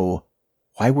so,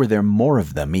 why were there more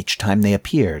of them each time they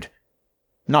appeared?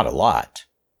 Not a lot.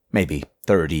 Maybe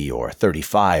 30 or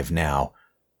 35 now.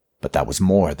 But that was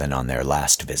more than on their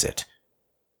last visit.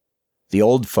 The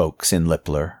old folks in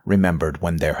Lippler remembered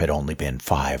when there had only been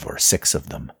 5 or 6 of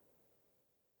them.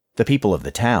 The people of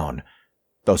the town,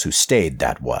 those who stayed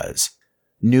that was,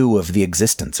 knew of the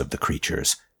existence of the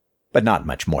creatures, but not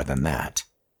much more than that.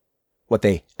 What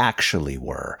they actually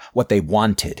were, what they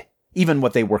wanted, even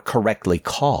what they were correctly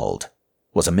called,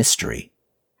 was a mystery.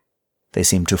 They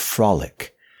seemed to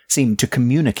frolic, seemed to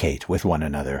communicate with one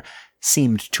another,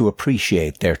 seemed to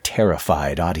appreciate their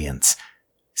terrified audience,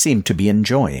 seemed to be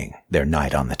enjoying their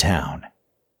night on the town.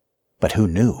 But who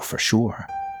knew for sure?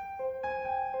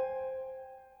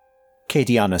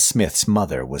 Katiana Smith's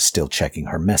mother was still checking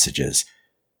her messages.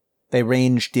 They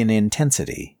ranged in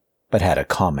intensity, but had a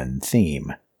common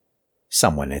theme.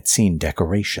 Someone had seen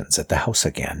decorations at the house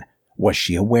again. Was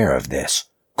she aware of this?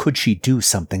 Could she do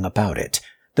something about it?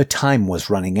 The time was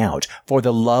running out. For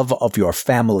the love of your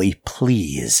family,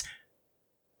 please.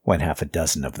 When half a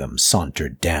dozen of them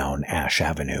sauntered down Ash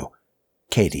Avenue,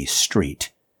 Katie's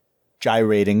street,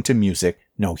 gyrating to music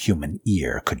no human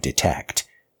ear could detect,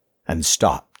 and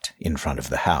stopped in front of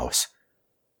the house.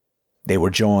 They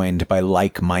were joined by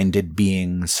like-minded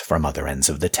beings from other ends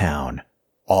of the town,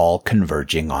 all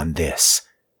converging on this,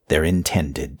 their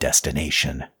intended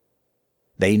destination.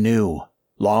 They knew,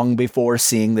 long before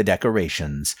seeing the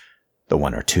decorations, the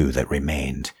 1 or 2 that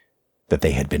remained, that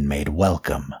they had been made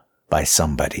welcome by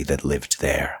somebody that lived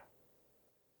there.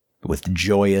 With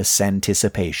joyous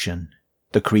anticipation,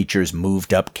 the creatures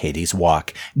moved up Katie's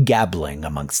walk, gabbling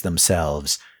amongst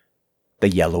themselves. The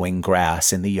yellowing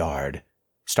grass in the yard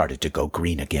started to go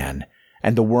green again,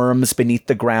 and the worms beneath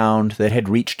the ground that had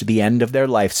reached the end of their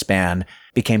lifespan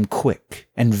became quick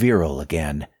and virile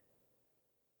again.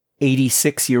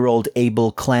 86-year-old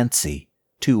Abel Clancy,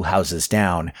 2 houses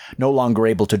down, no longer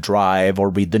able to drive or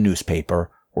read the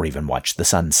newspaper or even watch the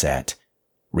sunset,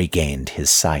 regained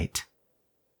his sight.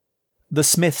 The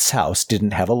Smith's house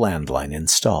didn't have a landline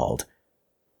installed,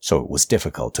 so it was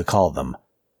difficult to call them,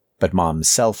 but Mom's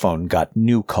cell phone got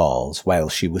new calls while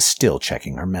she was still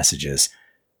checking her messages.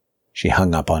 She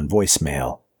hung up on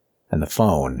voicemail, and the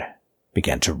phone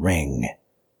began to ring,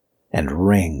 and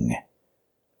ring,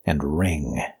 and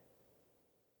ring.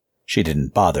 She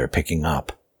didn't bother picking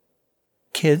up.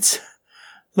 "Kids,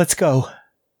 let's go."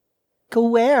 "Go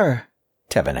where?"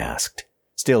 Tevin asked,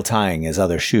 still tying his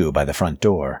other shoe by the front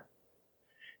door.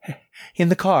 "In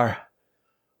the car.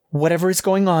 Whatever is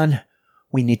going on,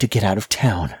 we need to get out of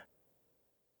town."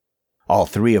 All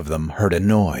 3 of them heard a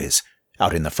noise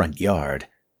out in the front yard.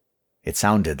 It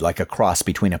sounded like a cross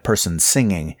between a person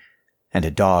singing and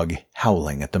a dog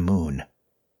howling at the moon.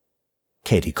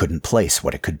 Katie couldn't place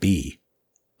what it could be,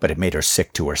 but it made her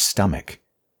sick to her stomach,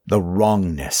 the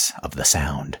wrongness of the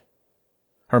sound.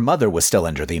 Her mother was still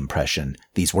under the impression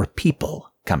these were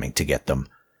people coming to get them.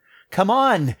 "Come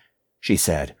on," she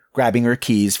said, grabbing her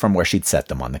keys from where she'd set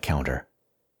them on the counter.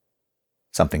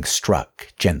 Something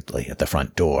struck gently at the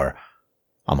front door,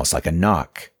 almost like a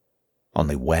knock,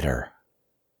 only wetter.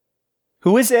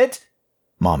 "Who is it?"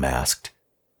 Mom asked,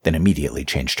 then immediately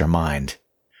changed her mind.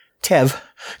 "Tev,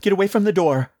 get away from the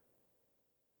door."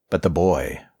 But the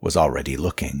boy was already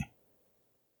looking.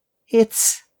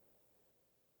 "It's—"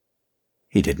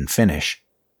 He didn't finish.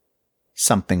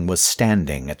 Something was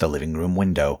standing at the living room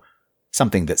window,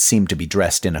 something that seemed to be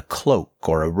dressed in a cloak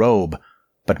or a robe,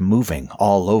 but moving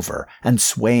all over and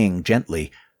swaying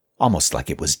gently, almost like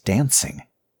it was dancing.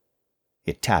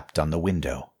 It tapped on the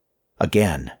window,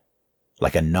 again,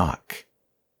 like a knock.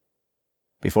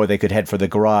 Before they could head for the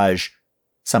garage,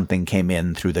 something came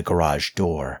in through the garage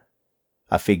door.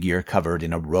 A figure covered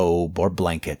in a robe or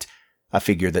blanket, a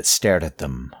figure that stared at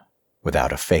them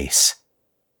without a face.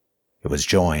 It was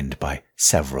joined by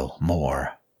several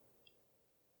more.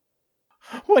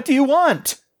 "What do you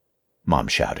want?" Mom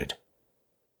shouted.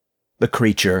 The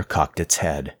creature cocked its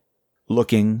head,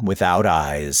 looking without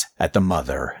eyes at the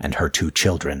mother and her 2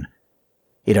 children.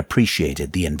 It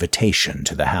appreciated the invitation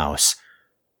to the house.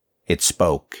 It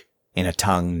spoke in a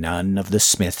tongue none of the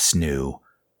Smiths knew,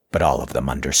 but all of them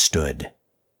understood.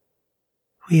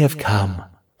 "We have come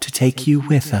to take you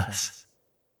with us."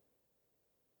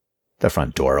 The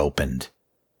front door opened.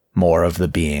 More of the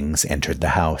beings entered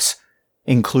the house,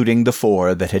 including the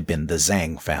 4 that had been the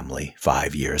Zhang family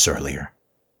 5 years earlier.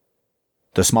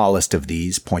 The smallest of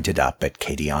these pointed up at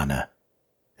Katiana,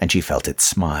 and she felt it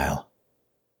smile.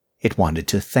 It wanted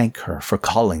to thank her for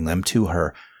calling them to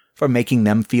her, for making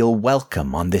them feel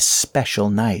welcome on this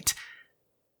special night,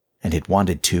 and it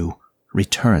wanted to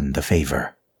return the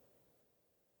favor.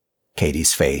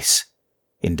 Katie's face,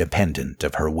 independent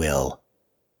of her will,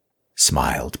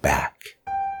 smiled back.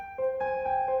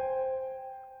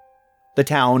 The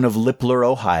town of Lippler,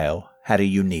 Ohio, had a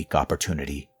unique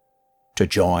opportunity to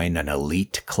join an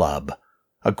elite club,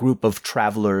 a group of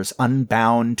travelers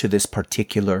unbound to this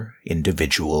particular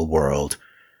individual world,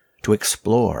 to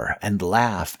explore and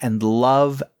laugh and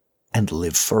love and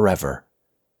live forever.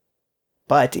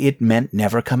 But it meant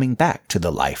never coming back to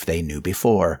the life they knew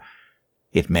before.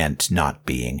 It meant not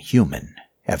being human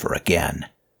ever again.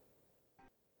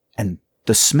 And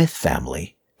the Smith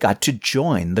family got to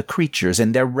join the creatures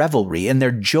in their revelry, in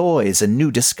their joys and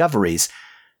new discoveries.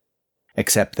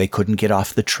 Except they couldn't get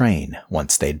off the train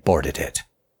once they'd boarded it.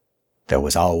 There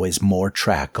was always more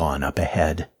track on up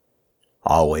ahead,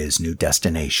 always new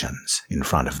destinations in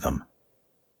front of them.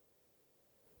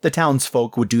 The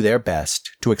townsfolk would do their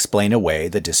best to explain away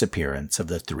the disappearance of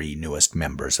the 3 newest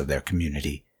members of their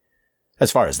community.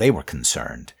 As far as they were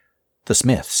concerned, the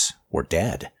Smiths were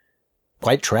dead.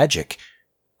 Quite tragic,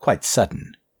 quite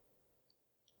sudden.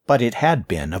 But it had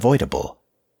been avoidable.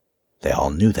 They all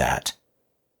knew that.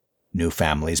 New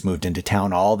families moved into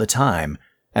town all the time,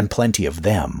 and plenty of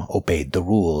them obeyed the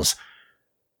rules.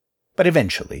 But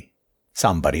eventually,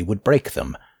 somebody would break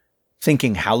them,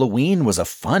 thinking Halloween was a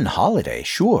fun holiday,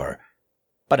 sure,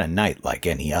 but a night like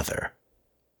any other.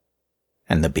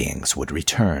 And the beings would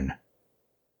return.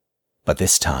 But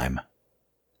this time,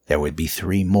 there would be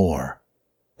 3 more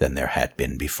than there had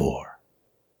been before.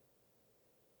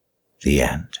 The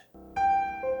end.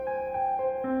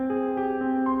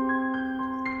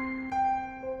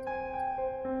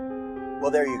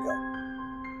 Well, there you go.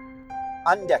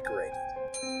 Undecorated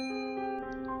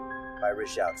by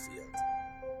Rish Outfield.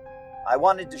 I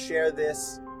wanted to share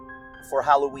this for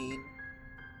Halloween,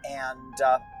 and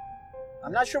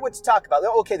I'm not sure what to talk about.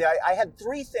 Okay, I had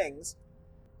 3 things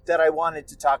that I wanted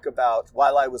to talk about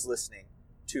while I was listening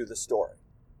to the story.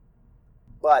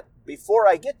 But before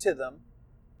I get to them,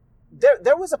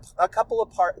 there were a couple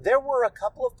of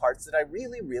parts that I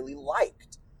really, really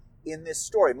liked in this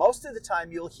story. Most of the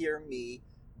time you'll hear me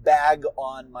bag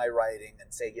on my writing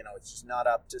and say, it's just not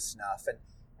up to snuff.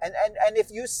 And if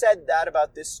you said that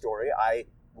about this story, I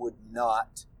would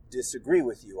not disagree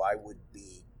with you. I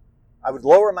would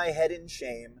lower my head in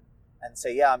shame and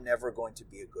say, yeah, I'm never going to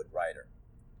be a good writer.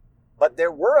 But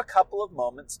there were a couple of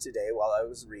moments today while I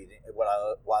was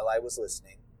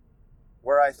listening,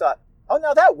 where I thought, oh,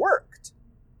 now that worked.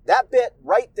 That bit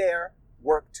right there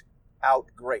worked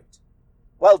out great.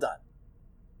 Well done.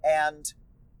 And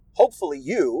hopefully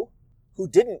you, who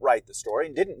didn't write the story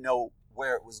and didn't know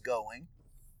where it was going,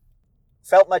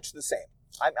 felt much the same.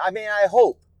 I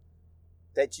hope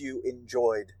that you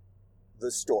enjoyed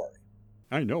the story.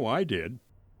 I know I did.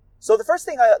 So the first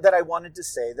thing that I wanted to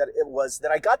say was that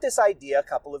I got this idea a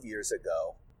couple of years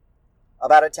ago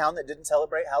about a town that didn't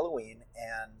celebrate Halloween,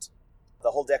 and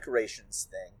the whole decorations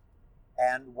thing.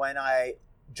 And when I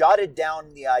jotted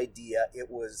down the idea, it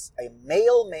was a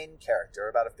male main character,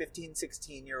 about a 15,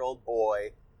 16-year-old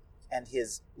boy, and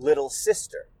his little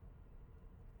sister.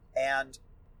 And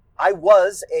I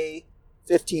was a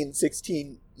 15,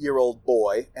 16-year-old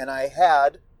boy, and I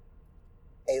had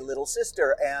a little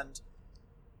sister, and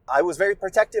I was very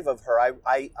protective of her.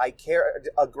 I cared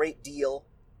a great deal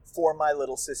for my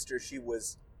little sister. She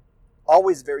was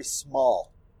always very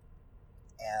small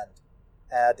and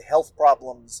had health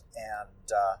problems,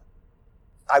 and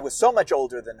I was so much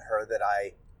older than her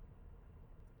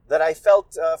that I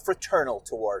felt fraternal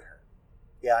toward her.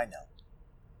 Yeah, I know.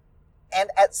 And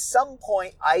at some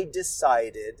point, I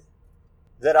decided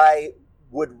that I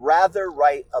would rather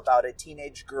write about a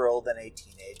teenage girl than a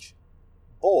teenage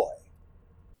boy.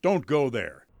 Don't go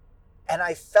there. And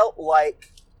I felt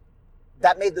like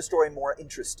that made the story more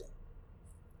interesting.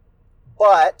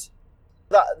 But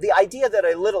the idea that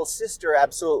a little sister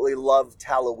absolutely loved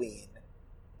Halloween,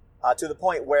 to the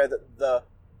point where the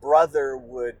brother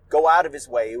would go out of his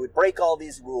way, he would break all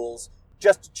these rules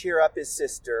just to cheer up his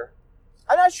sister,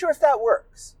 I'm not sure if that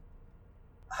works.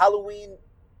 Halloween,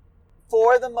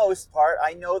 for the most part,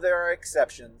 I know there are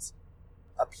exceptions,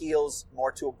 appeals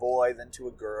more to a boy than to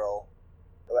a girl,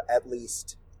 at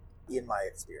least in my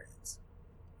experience.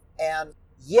 And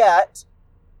yet,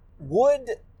 would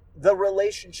the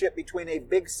relationship between a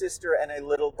big sister and a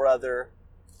little brother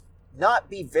not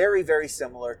be very, very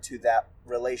similar to that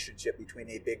relationship between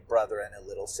a big brother and a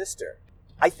little sister?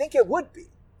 I think it would be.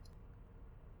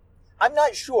 I'm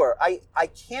not sure. I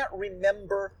can't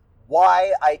remember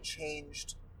why I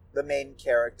changed the main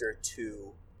character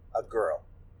to a girl.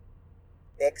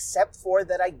 Except for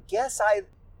that I guess I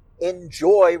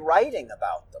enjoy writing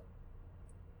about them.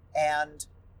 And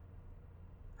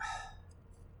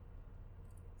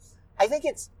I think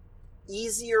it's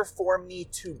easier for me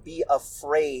to be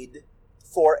afraid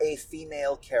for a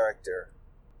female character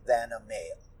than a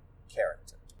male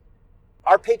character.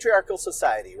 Our patriarchal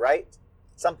society, right?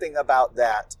 Something about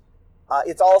that.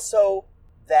 It's also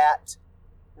that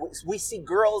we see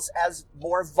girls as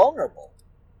more vulnerable.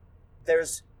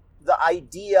 There's the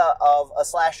idea of a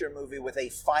slasher movie with a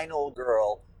final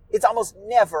girl. It's almost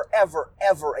never, ever,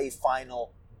 ever a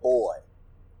final boy.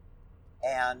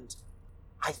 And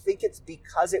I think it's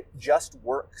because it just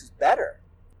works better.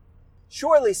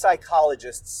 Surely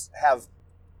psychologists have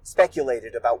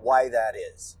speculated about why that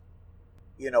is.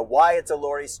 You know, why it's a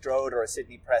Laurie Strode or a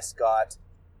Sidney Prescott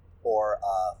or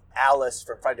Alice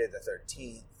from Friday the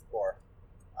 13th or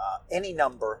any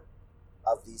number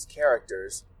of these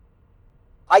characters.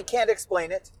 I can't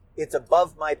explain it. It's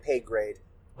above my pay grade.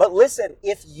 But listen,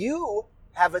 if you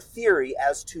have a theory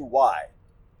as to why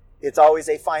it's always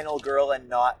a final girl and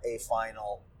not a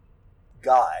final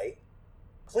guy,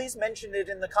 please mention it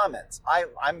in the comments.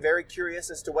 I'm very curious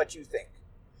as to what you think.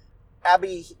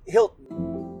 Abby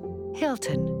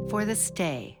Hilton for the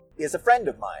stay is a friend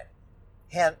of mine,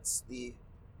 hence the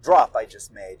drop I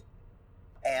just made.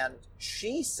 And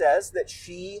she says that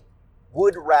she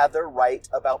would rather write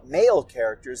about male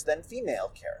characters than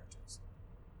female characters.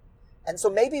 And so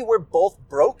maybe we're both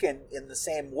broken in the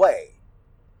same way.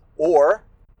 Or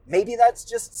maybe that's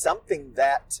just something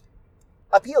that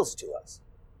appeals to us.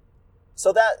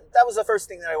 So that was the first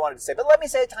thing that I wanted to say. But let me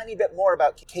say a tiny bit more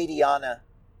about Katiana.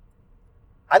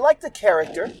 I like the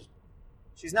character.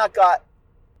 She's not got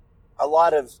a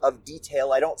lot of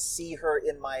detail. I don't see her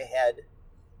in my head.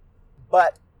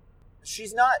 But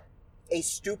she's not a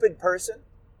stupid person.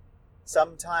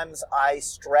 Sometimes I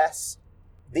stress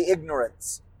the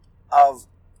ignorance of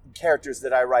characters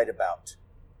that I write about.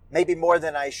 Maybe more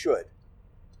than I should.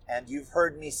 And you've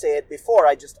heard me say it before.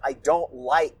 I don't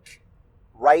like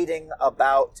writing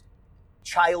about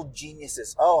child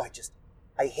geniuses.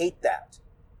 I hate that.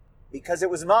 Because it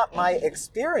was not my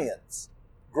experience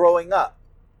growing up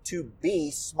to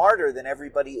be smarter than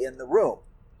everybody in the room.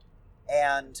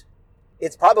 And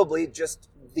it's probably just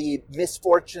the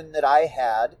misfortune that I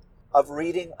had of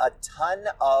reading a ton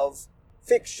of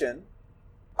fiction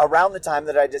around the time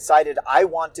that I decided I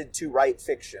wanted to write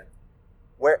fiction,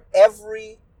 where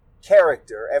every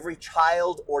character, every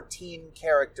child or teen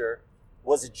character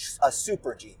was a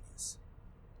super genius.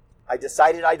 I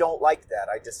decided I don't like that.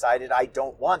 I decided I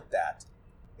don't want that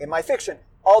in my fiction,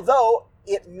 although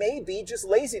it may be just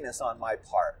laziness on my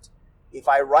part. If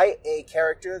I write a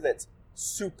character that's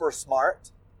super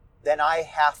smart, then I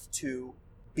have to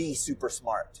be super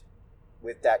smart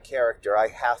with that character. I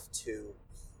have to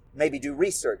maybe do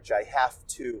research. I have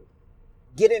to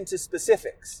get into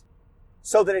specifics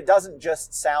so that it doesn't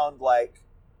just sound like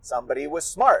somebody was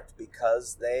smart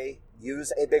because they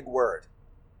use a big word.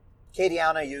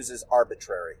 Katiana uses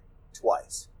arbitrary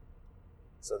twice.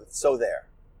 So there.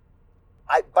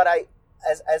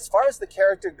 As far as the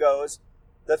character goes,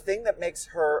 the thing that makes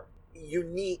her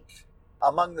unique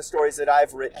among the stories that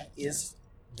I've written is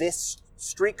this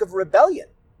streak of rebellion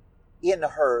in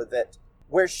her, that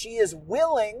where she is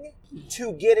willing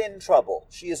to get in trouble.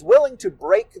 She is willing to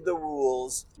break the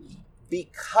rules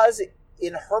because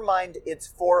in her mind it's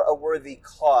for a worthy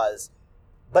cause.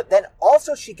 But then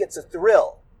also she gets a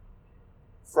thrill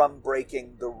from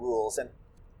breaking the rules. And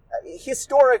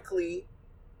historically,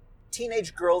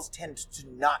 teenage girls tend to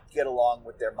not get along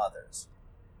with their mothers.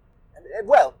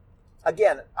 Well,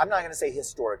 again, I'm not going to say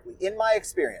historically. In my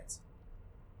experience,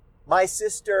 my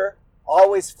sister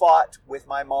always fought with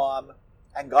my mom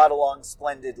and got along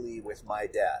splendidly with my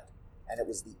dad. And it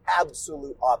was the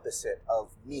absolute opposite of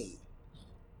me.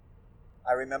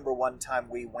 I remember one time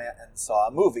we went and saw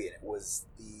a movie, and it was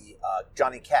the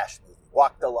Johnny Cash movie,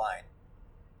 Walk the Line.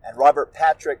 And Robert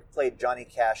Patrick played Johnny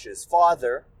Cash's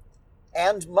father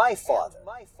and my father.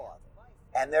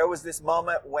 And there was this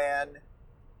moment when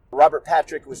Robert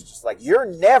Patrick was just like, "You're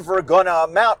never going to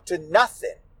amount to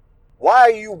nothing. Why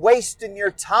are you wasting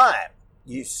your time,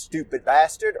 you stupid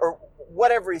bastard?" Or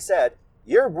whatever he said.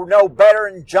 "You're no better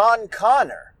than John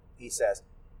Connor," he says.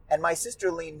 And my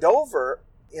sister leaned over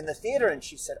in the theater and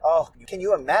she said, "Oh, can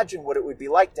you imagine what it would be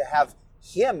like to have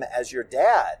him as your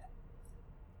dad?"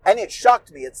 And it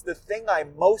shocked me. It's the thing I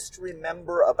most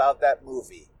remember about that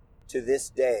movie to this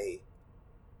day.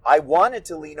 I wanted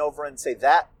to lean over and say,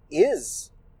 "That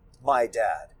is my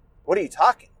dad. What are you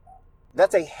talking about?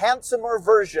 That's a handsomer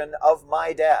version of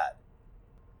my dad."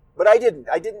 But I didn't.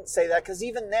 I didn't say that because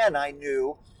even then I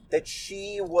knew that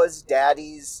she was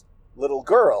Daddy's little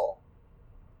girl.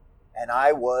 And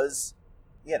I was,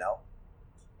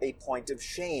 a point of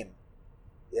shame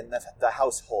in the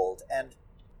household. And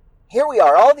here we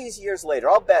are all these years later.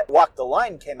 I'll bet Walk the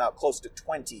Line came out close to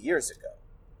 20 years ago.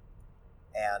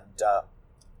 And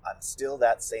I'm still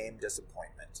that same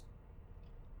disappointment.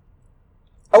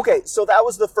 Okay, so that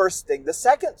was the first thing. The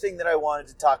second thing that I wanted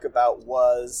to talk about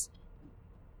was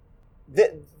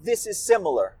this is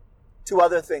similar to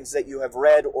other things that you have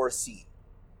read or seen.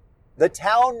 The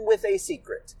Town with a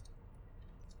Secret.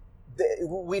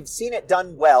 We've seen it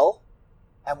done well,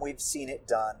 and we've seen it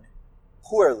done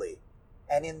poorly.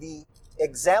 And in the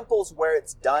examples where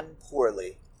it's done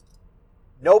poorly,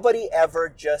 nobody ever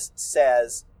just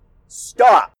says,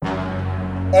 "Stop!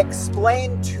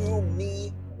 Explain to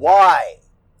me why."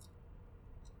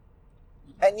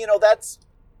 And that's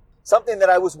something that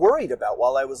I was worried about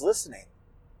while I was listening,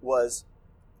 was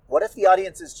what if the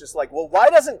audience is just like, "Well, why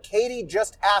doesn't Katie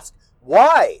just ask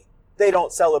why they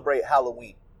don't celebrate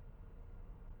Halloween?"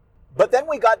 But then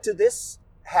we got to this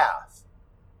half,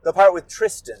 the part with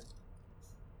Tristan,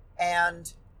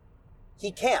 and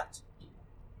he can't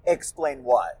explain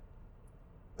why.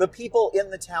 The people in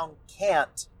the town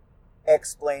can't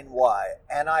explain why.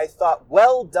 And I thought,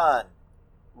 well done,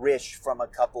 Rish from a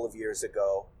couple of years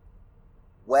ago.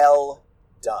 Well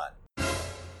done.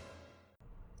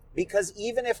 Because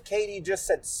even if Katie just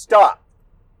said, "Stop,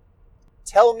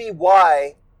 tell me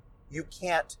why you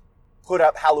can't put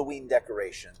up Halloween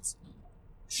decorations,"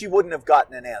 she wouldn't have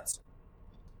gotten an answer.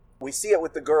 We see it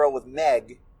with the girl with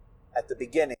Meg at the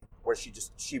beginning, where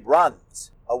she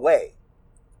runs away.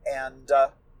 And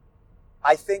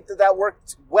I think that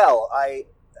worked well.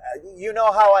 You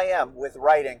know how I am with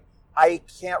writing. I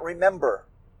can't remember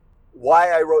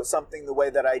why I wrote something the way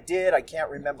that I did. I can't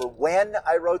remember when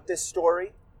I wrote this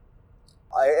story.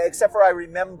 Except for I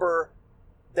remember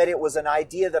that it was an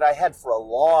idea that I had for a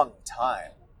long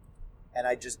time. And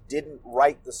I just didn't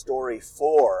write the story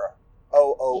for,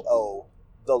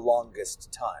 the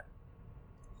longest time.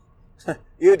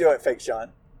 You do it, Fake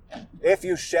Sean. "If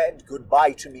you said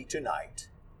goodbye to me tonight,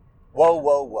 whoa,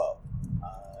 whoa, whoa,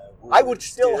 I would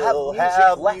still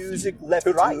have music left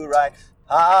to write.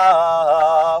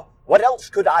 What else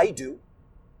could I do?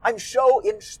 I'm so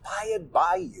inspired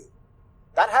by you.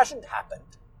 That hasn't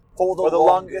happened for the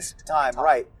longest time."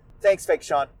 Right. Thanks, Fake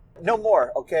Sean. No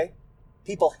more, okay?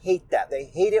 People hate that. They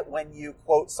hate it when you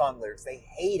quote song lyrics. They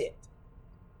hate it.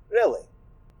 Really.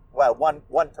 Well,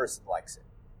 one person likes it.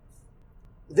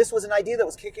 This was an idea that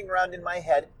was kicking around in my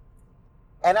head,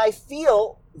 and I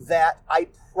feel that I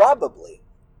probably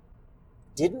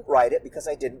didn't write it because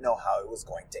I didn't know how it was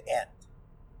going to end.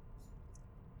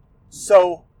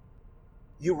 So,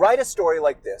 you write a story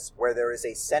like this where there is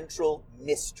a central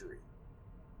mystery.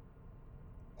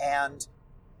 And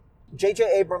J.J.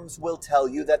 Abrams will tell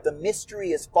you that the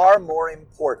mystery is far more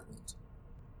important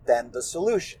than the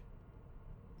solution.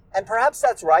 And perhaps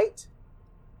that's right.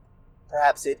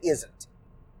 Perhaps it isn't.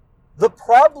 The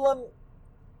problem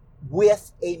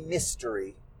with a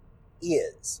mystery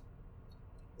is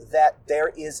that there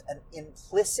is an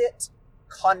implicit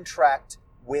contract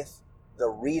with the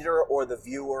reader or the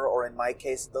viewer, or in my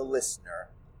case, the listener,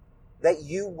 that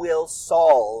you will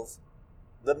solve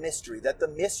the mystery, that the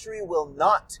mystery will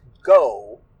not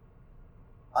go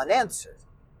unanswered.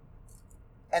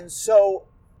 And so,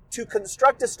 to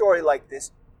construct a story like this,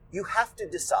 you have to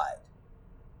decide,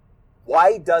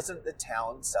 why doesn't the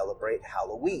town celebrate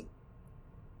Halloween?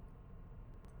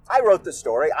 I wrote the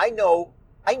story. I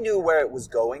knew where it was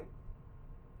going.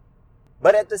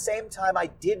 But at the same time, I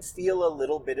did feel a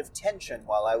little bit of tension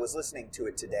while I was listening to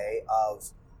it today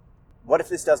of, what if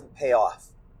this doesn't pay off?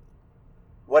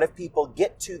 What if people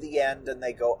get to the end and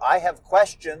they go, I have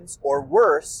questions, or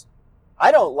worse,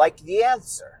 I don't like the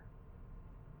answer?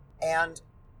 And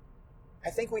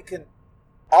I think we can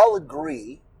all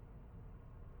agree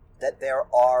that there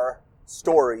are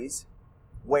stories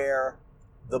where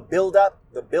the build-up,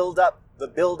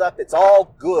 it's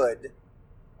all good,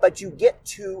 but you get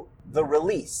to the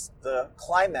release, the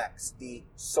climax, the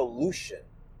solution,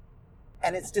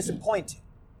 and it's disappointing.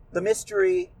 The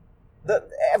mystery,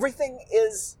 everything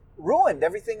is ruined,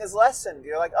 everything is lessened.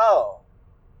 You're like, oh,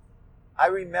 I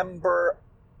remember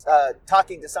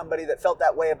talking to somebody that felt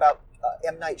that way about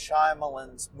M. Night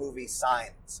Shyamalan's movie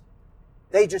Signs.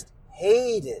 They just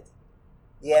hated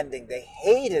the ending. They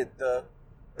hated the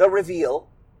reveal.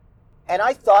 And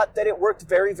I thought that it worked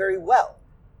very, very well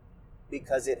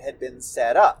because it had been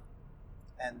set up.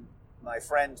 And my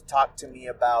friend talked to me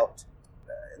about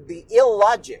the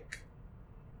illogic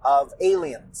of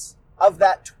Aliens, of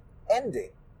that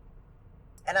ending.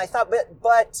 And I thought,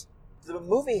 but the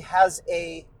movie has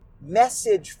a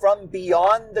message from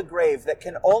beyond the grave that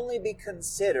can only be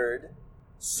considered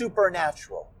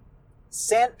supernatural,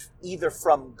 sent either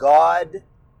from God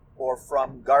or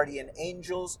from guardian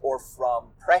angels or from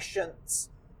prescience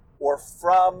or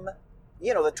from,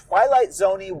 the Twilight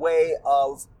Zone-y way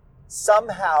of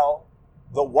somehow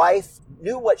the wife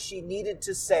knew what she needed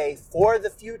to say for the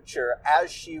future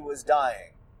as she was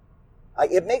dying.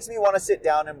 It makes me want to sit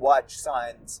down and watch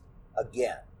Signs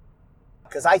again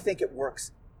because I think it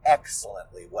works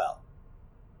excellently well.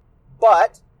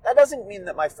 But that doesn't mean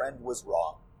that my friend was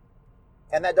wrong.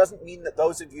 And that doesn't mean that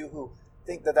those of you who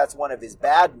think that that's one of his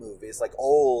bad movies, like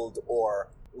Old or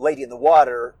Lady in the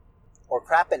Water or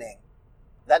Crappening,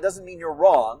 that doesn't mean you're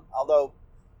wrong. Although,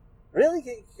 really,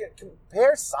 can you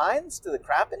compare Signs to The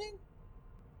Crappening?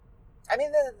 I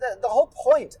mean, the whole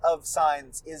point of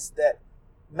Signs is that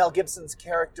Mel Gibson's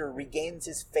character regains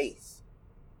his faith.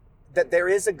 That there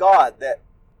is a God, that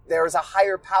there is a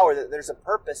higher power, that there's a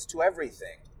purpose to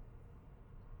everything.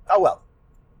 Oh well,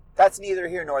 that's neither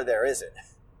here nor there, is it?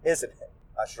 Isn't it?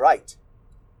 That's right.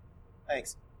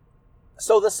 Thanks.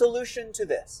 So the solution to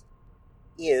this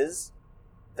is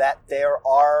that there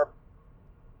are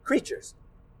creatures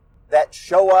that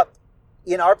show up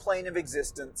in our plane of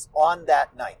existence on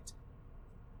that night.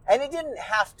 And it didn't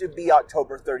have to be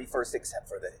October 31st, except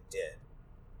for that it did.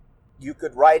 You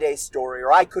could write a story,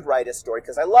 or I could write a story,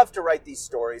 because I love to write these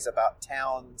stories about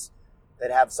towns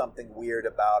that have something weird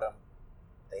about them.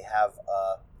 They have,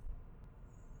 I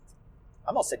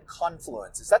almost said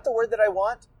confluence. Is that the word that I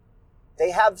want?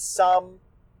 They have some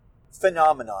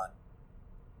phenomenon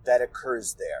that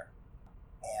occurs there.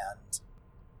 And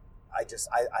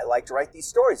I like to write these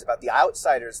stories about the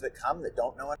outsiders that come that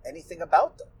don't know anything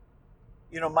about them.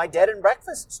 My Dead and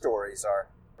Breakfast stories are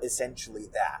essentially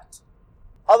that.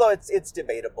 Although it's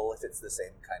debatable if it's the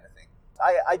same kind of thing.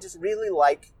 I just really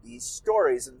like these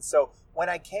stories. And so when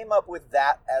I came up with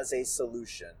that as a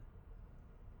solution,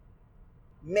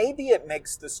 maybe it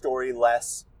makes the story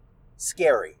less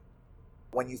scary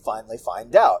when you finally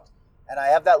find out. And I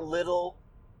have that little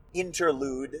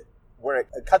interlude where it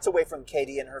cuts away from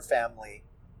Katie and her family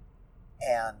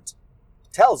and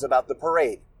tells about the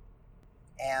parade.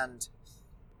 And,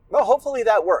 well, hopefully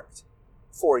that worked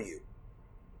for you.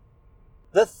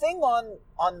 The thing on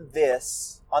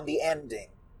the ending,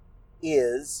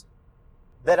 is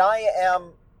that I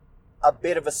am a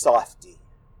bit of a softie.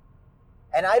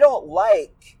 And I don't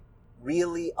like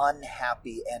really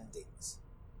unhappy endings.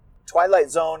 Twilight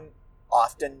Zone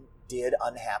often did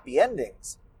unhappy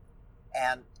endings.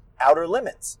 And Outer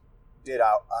Limits did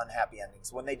unhappy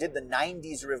endings. When they did the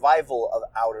 90s revival of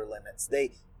Outer Limits,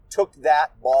 they took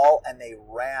that ball and they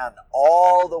ran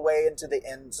all the way into the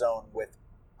end zone with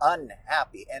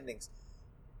unhappy endings.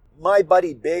 My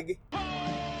buddy Big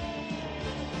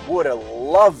would have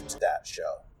loved that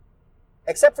show.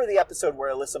 Except for the episode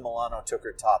where Alyssa Milano took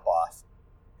her top off.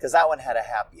 Because that one had a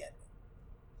happy ending.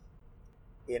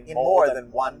 in more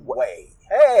than one way.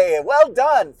 Hey, well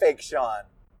done, Fake Sean.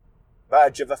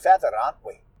 Badge of a feather, aren't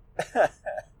we?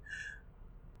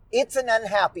 It's an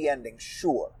unhappy ending,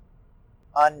 sure.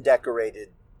 Undecorated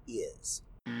is.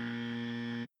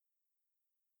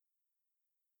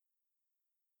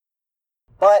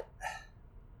 But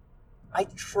I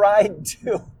tried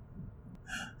to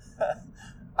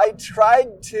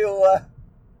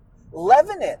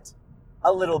leaven it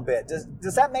a little bit.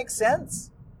 Does that make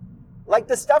sense? Like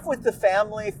the stuff with the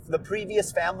family, the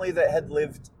previous family that had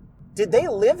lived, did they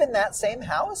live in that same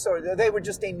house, or they were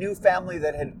just a new family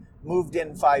that had moved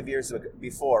in 5 years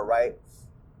before, right?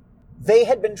 They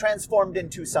had been transformed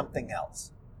into something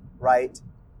else, right?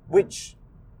 Which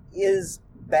is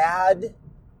bad,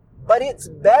 but it's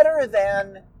better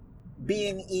than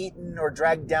being eaten or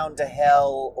dragged down to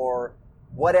hell or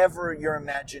whatever your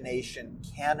imagination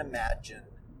can imagine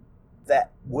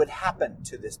that would happen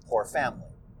to this poor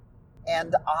family.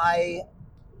 And I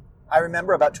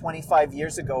remember about 25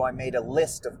 years ago, I made a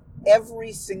list of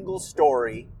every single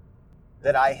story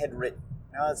that I had written.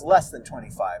 Now, it's less than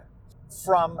 25.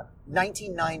 From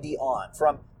 1990 on,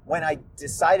 from when I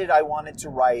decided I wanted to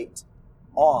write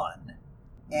on,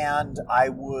 and I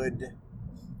would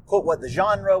put what the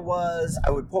genre was,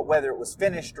 I would put whether it was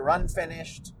finished or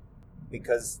unfinished,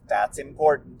 because that's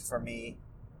important for me.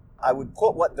 I would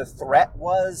put what the threat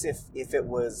was, if it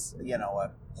was,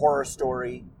 a horror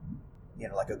story,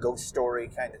 like a ghost story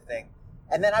kind of thing.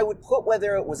 And then I would put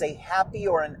whether it was a happy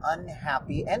or an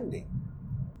unhappy ending.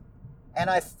 And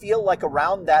I feel like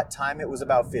around that time it was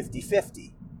about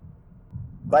 50-50.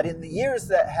 But in the years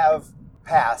that have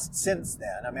passed since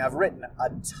then, I've written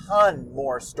a ton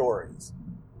more stories.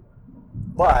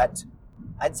 But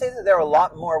I'd say that there are a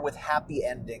lot more with happy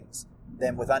endings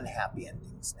than with unhappy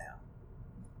endings now.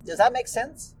 Does that make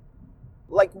sense?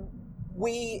 Like,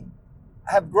 we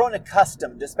have grown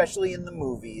accustomed, especially in the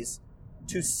movies,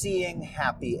 to seeing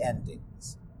happy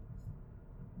endings.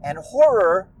 And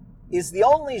horror is the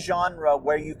only genre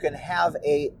where you can have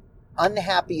a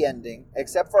unhappy ending,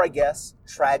 except for, I guess,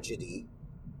 tragedy.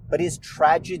 But is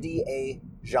tragedy a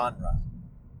genre?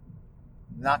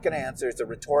 I'm not going to answer. It's a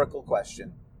rhetorical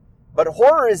question. But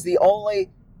horror is the only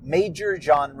major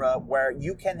genre where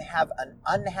you can have an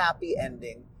unhappy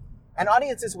ending and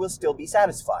audiences will still be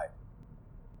satisfied.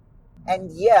 And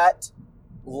yet,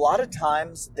 a lot of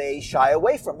times they shy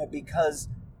away from it because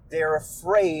they're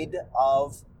afraid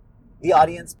of the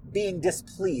audience being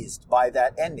displeased by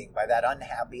that ending, by that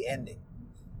unhappy ending.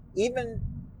 Even,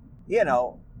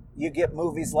 you get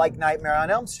movies like Nightmare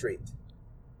on Elm Street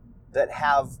that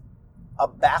have a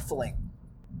baffling,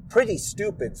 pretty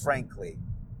stupid, frankly,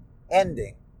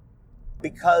 ending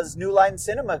because New Line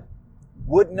Cinema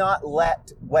would not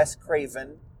let Wes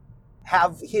Craven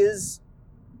have his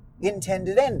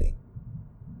intended ending.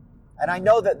 And I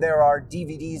know that there are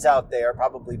DVDs out there,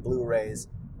 probably Blu-rays,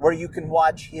 where you can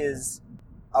watch his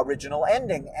original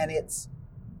ending, and it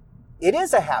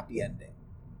is a happy ending.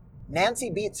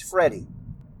 Nancy beats Freddy,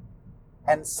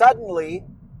 and suddenly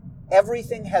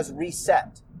everything has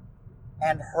reset,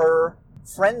 and her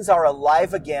friends are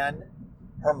alive again,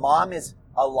 her mom is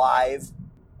alive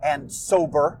and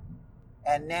sober,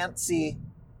 and Nancy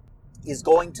is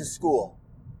going to school.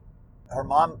 Her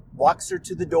mom walks her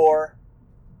to the door,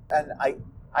 and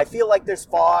I feel like there's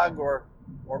fog or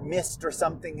mist or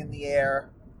something in the air,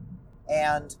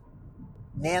 and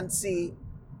Nancy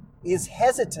is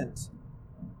hesitant.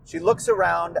 She looks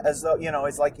around as though,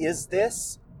 it's like, is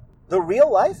this the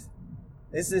real life?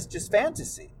 Is this just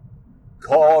fantasy?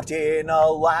 Caught in a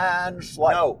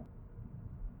landslide. No.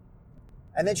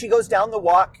 And then she goes down the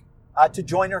walk to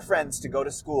join her friends to go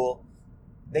to school.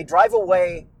 They drive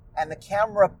away, and the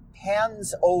camera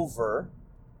pans over,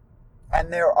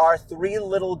 and there are 3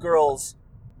 little girls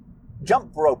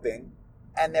jump roping,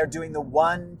 and they're doing the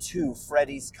 1-2,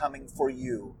 Freddy's coming for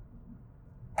you.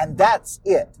 And that's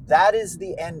it. That is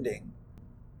the ending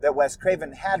that Wes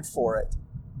Craven had for it.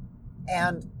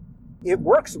 And it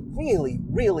works really,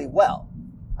 really well.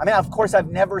 Of course, I've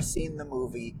never seen the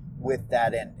movie with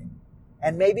that ending.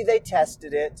 And maybe they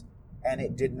tested it, and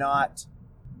it did not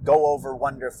go over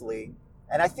wonderfully.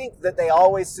 And I think that they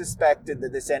always suspected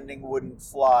that this ending wouldn't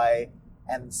fly,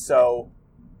 and so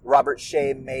Robert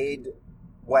Shea made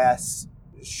Wes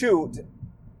shoot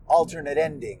alternate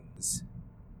endings.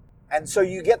 And so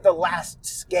you get the last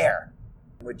scare,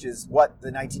 which is what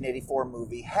the 1984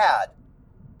 movie had.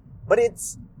 But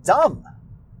it's dumb.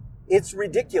 It's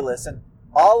ridiculous. And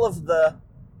all of the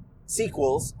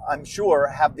sequels, I'm sure,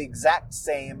 have the exact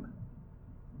same,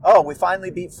 oh, we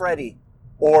finally beat Freddy.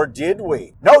 Or did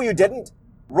we? No, you didn't.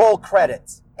 Roll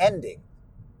credits. Ending.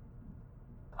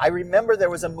 I remember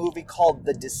there was a movie called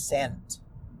The Descent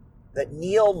that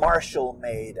Neil Marshall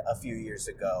made a few years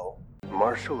ago.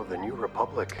 Marshal of the New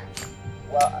Republic.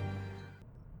 Well,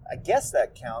 I guess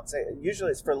that counts. Usually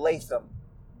it's for Latham,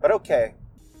 but okay.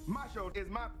 Marshall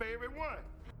is my favorite one.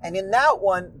 And in that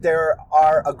one, there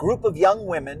are a group of young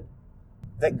women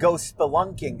that go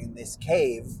spelunking in this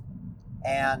cave,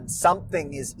 and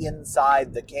something is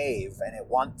inside the cave, and it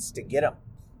wants to get them.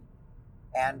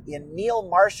 And in Neil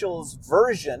Marshall's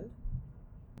version,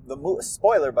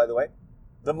 spoiler, by the way,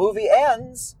 the movie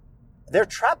ends, they're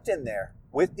trapped in there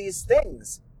with these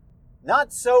things.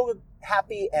 Not so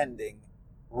happy ending.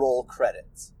 Roll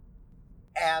credits.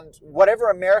 And whatever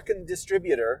American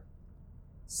distributor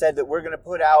said that we're going to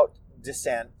put out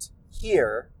Descent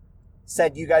here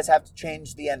said you guys have to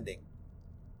change the ending.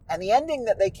 And the ending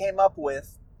that they came up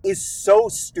with is so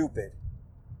stupid.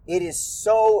 It is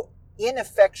so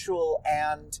ineffectual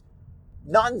and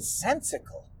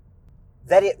nonsensical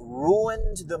that it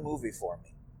ruined the movie for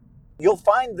me. You'll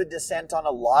find The Descent on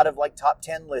a lot of like top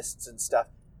 10 lists and stuff,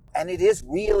 and it is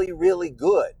really, really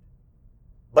good.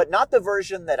 But not the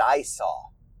version that I saw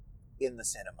in the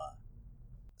cinema.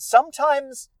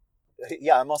 Sometimes, I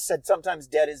almost said sometimes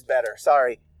dead is better.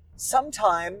 Sorry.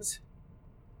 Sometimes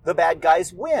the bad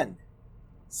guys win.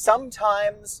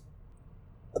 Sometimes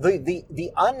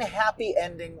the unhappy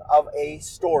ending of a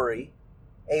story,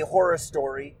 a horror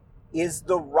story, is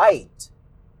the right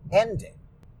ending.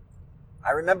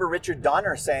 I remember Richard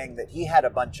Donner saying that he had a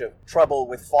bunch of trouble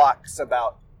with Fox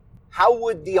about how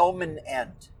would The Omen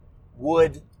end?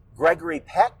 Would Gregory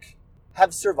Peck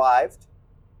have survived,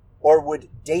 or would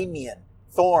Damien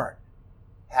Thorne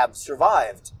have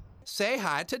survived? Say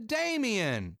hi to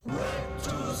Damien.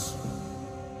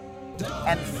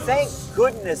 And thank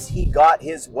goodness he got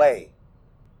his way,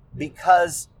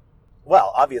 because,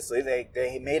 well, obviously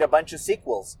they made a bunch of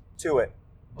sequels to it,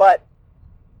 but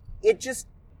it just,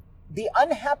 the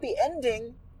unhappy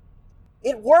ending,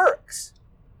 it works.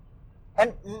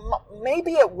 And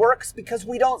maybe it works because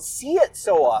we don't see it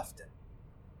so often.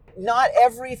 Not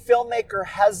every filmmaker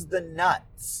has the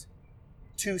nuts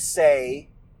to say,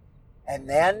 and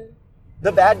then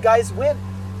the bad guys win.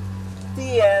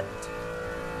 The end.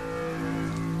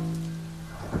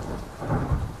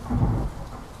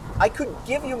 I could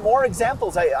give you more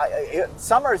examples.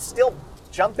 Some are still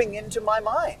jumping into my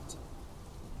mind.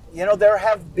 You know, there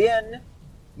have been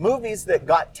movies that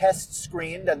got test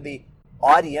screened and the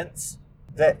audience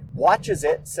that watches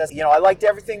it says, I liked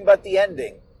everything but the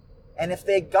ending. And if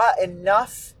they got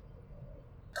enough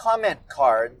comment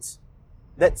cards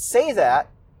that say that,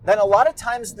 then a lot of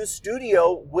times the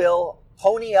studio will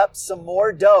pony up some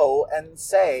more dough and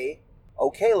say,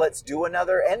 okay, let's do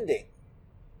another ending.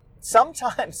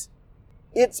 Sometimes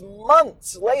it's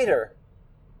months later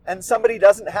and somebody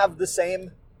doesn't have the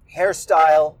same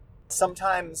hairstyle.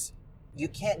 Sometimes you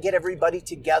can't get everybody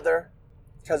together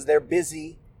because they're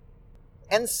busy.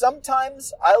 And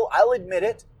sometimes, I'll admit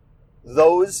it,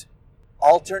 those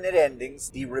alternate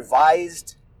endings, the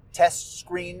revised test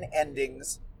screen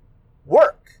endings,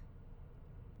 work.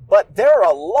 But there are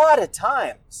a lot of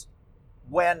times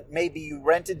when maybe you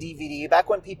rent a DVD, back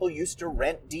when people used to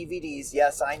rent DVDs,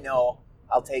 yes, I know,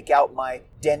 I'll take out my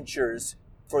dentures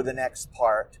for the next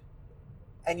part.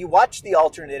 And you watch the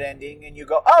alternate ending and you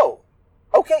go, oh,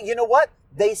 okay, you know what?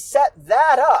 They set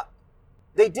that up.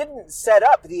 They didn't set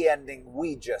up the ending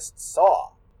we just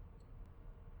saw.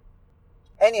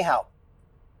 Anyhow,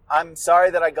 I'm sorry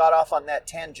that I got off on that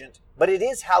tangent, but it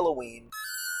is Halloween.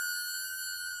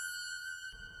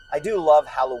 I do love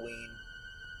Halloween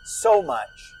so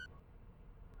much.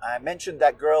 I mentioned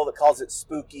that girl that calls it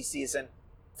spooky season.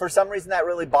 For some reason that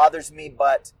really bothers me,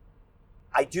 but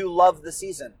I do love the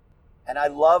season. And I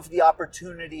love the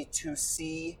opportunity to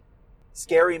see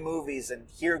scary movies and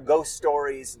hear ghost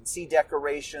stories and see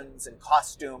decorations and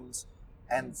costumes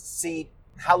and see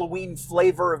Halloween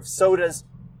flavor of sodas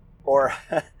or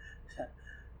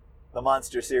the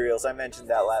monster cereals. I mentioned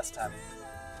that last time.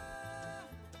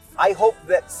 I hope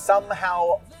that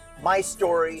somehow my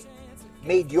story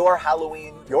made your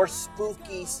Halloween, your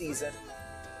spooky season,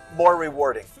 more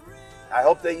rewarding. I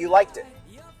hope that you liked it.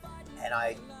 And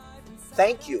I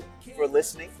thank you for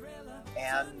listening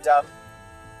and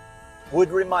would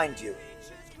remind you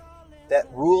that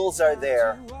rules are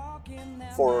there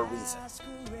for a reason.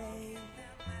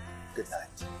 Good night.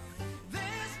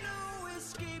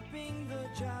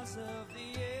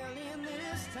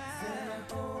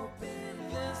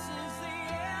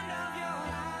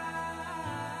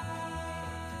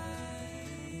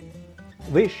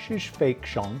 This is fake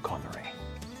Sean Connery,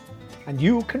 and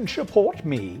you can support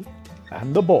me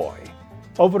and the boy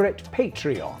over at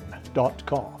Patreon.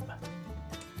 Outcast.com.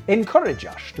 Encourage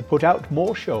us to put out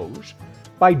more shows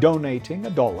by donating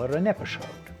 $1 an episode.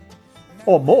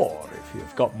 Or more if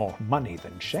you've got more money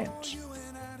than sense.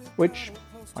 Which,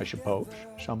 I suppose,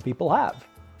 some people have.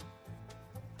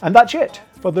 And that's it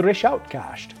for the Rish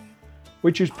Outcast,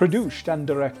 which is produced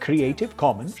under a Creative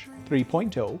Commons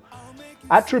 3.0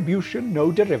 Attribution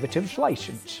No Derivatives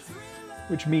license,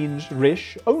 which means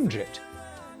Rish owns it,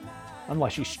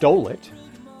 unless you stole it,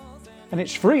 and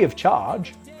it's free of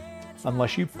charge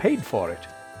unless you paid for it,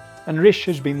 and Rish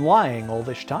has been lying all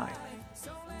this time.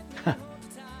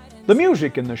 The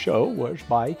music in the show was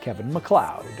by Kevin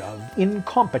MacLeod of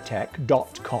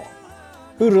Incompetech.com,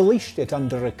 who released it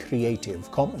under a Creative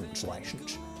Commons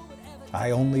license.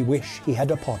 I only wish he had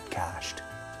a podcast,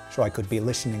 so I could be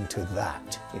listening to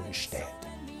that instead.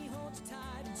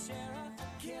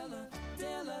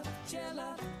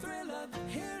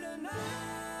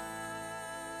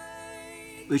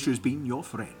 This has been your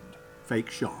friend, Fake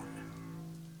Sean.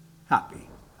 Happy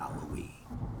Halloween.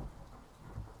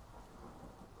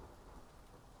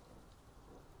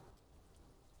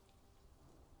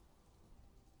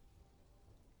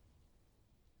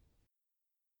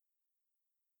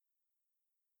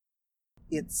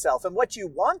 Itself. And what you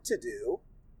want to do...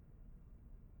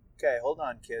 Okay, hold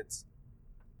on, kids.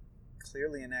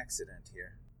 Clearly an accident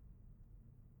here.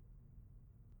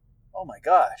 Oh my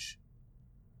gosh.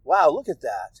 Wow, look at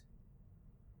that.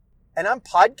 And I'm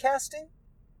podcasting?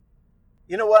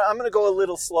 You know what? I'm going to go a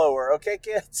little slower, okay,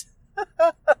 kids?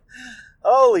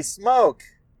 Holy smoke.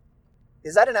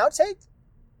 Is that an outtake?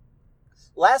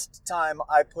 Last time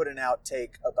I put an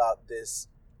outtake about this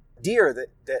deer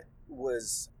that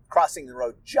was crossing the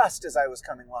road just as I was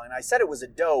coming along. And I said it was a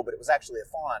doe, but it was actually a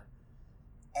fawn.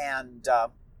 And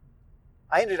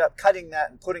I ended up cutting that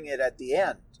and putting it at the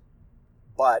end.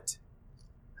 But,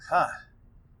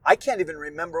 I can't even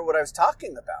remember what I was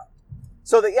talking about.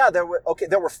 So that, yeah, there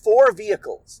were 4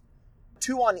 vehicles,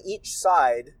 2 on each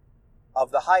side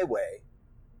of the highway.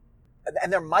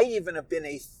 And there might even have been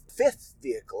a 5th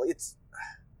vehicle. It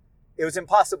was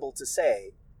impossible to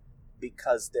say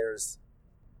because there's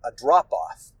a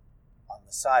drop-off on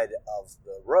the side of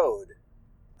the road,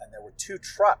 and there were 2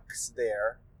 trucks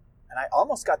there, and I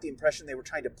almost got the impression they were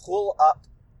trying to pull up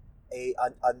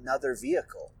another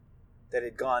vehicle that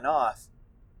had gone off.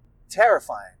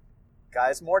 Terrifying.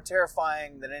 Guys, more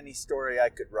terrifying than any story I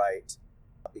could write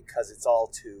because it's all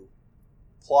too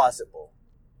plausible.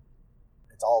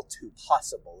 It's all too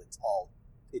possible.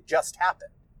 It just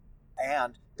happened.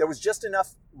 And there was just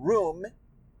enough room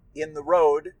in the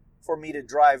road for me to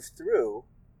drive through.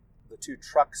 The 2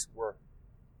 trucks were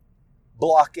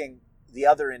blocking the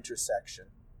other intersection,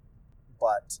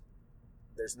 but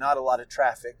there's not a lot of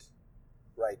traffic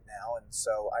right now, and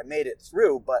so I made it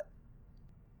through, but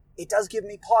it does give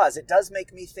me pause. It does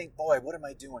make me think, boy, what am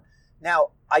I doing?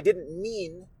 Now, I didn't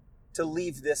mean to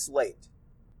leave this late.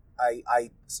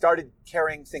 I started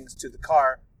carrying things to the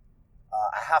car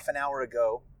a half an hour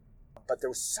ago, but there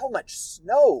was so much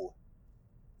snow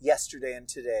yesterday and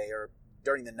today, or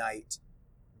during the night,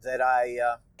 that I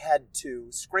had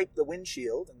to scrape the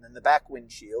windshield and then the back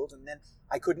windshield, and then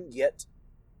I couldn't get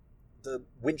the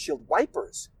windshield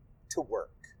wipers to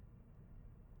work.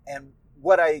 And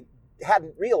what I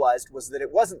hadn't realized was that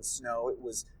it wasn't snow, it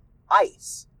was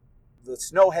ice. The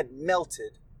snow had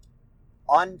melted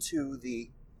onto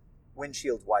the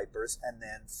windshield wipers and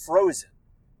then frozen,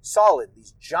 solid,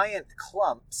 these giant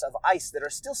clumps of ice that are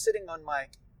still sitting on my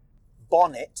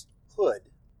bonnet hood.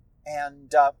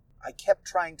 And I kept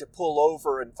trying to pull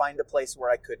over and find a place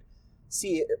where I could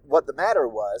see what the matter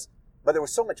was, but there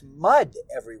was so much mud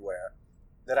everywhere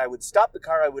that I would stop the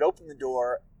car, I would open the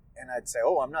door, and I'd say,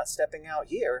 oh, I'm not stepping out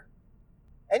here.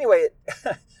 Anyway,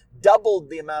 it doubled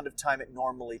the amount of time it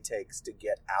normally takes to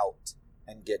get out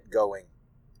and get going.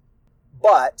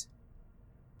 But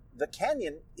the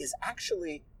canyon is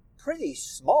actually pretty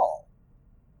small.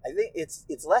 I think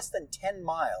it's less than 10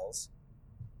 miles.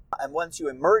 And once you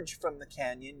emerge from the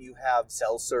canyon, you have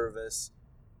cell service,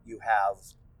 you have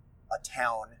a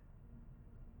town,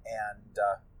 and,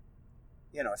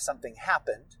 if something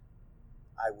happened,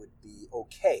 I would be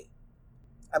okay.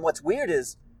 And what's weird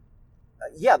is,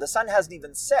 the sun hasn't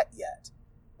even set yet,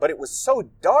 but it was so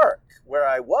dark where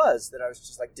I was that I was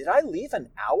just like, did I leave an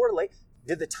hour late?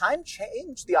 Did the time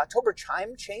change? The October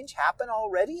time change happen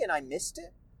already and I missed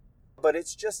it? But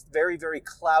it's just very, very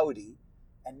cloudy.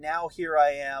 And now here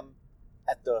I am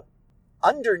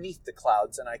underneath the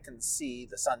clouds, and I can see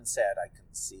the sunset. I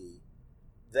can see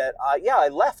that, I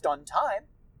left on time.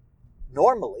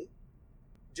 Normally.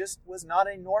 Just was not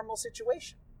a normal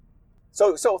situation.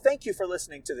 So thank you for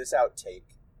listening to this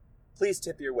outtake. please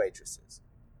tip your waitresses.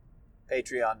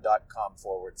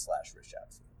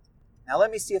 Patreon.com/RishOutfield. Now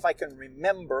let me see if I can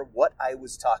remember what I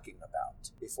was talking about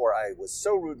before I was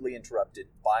so rudely interrupted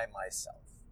by myself.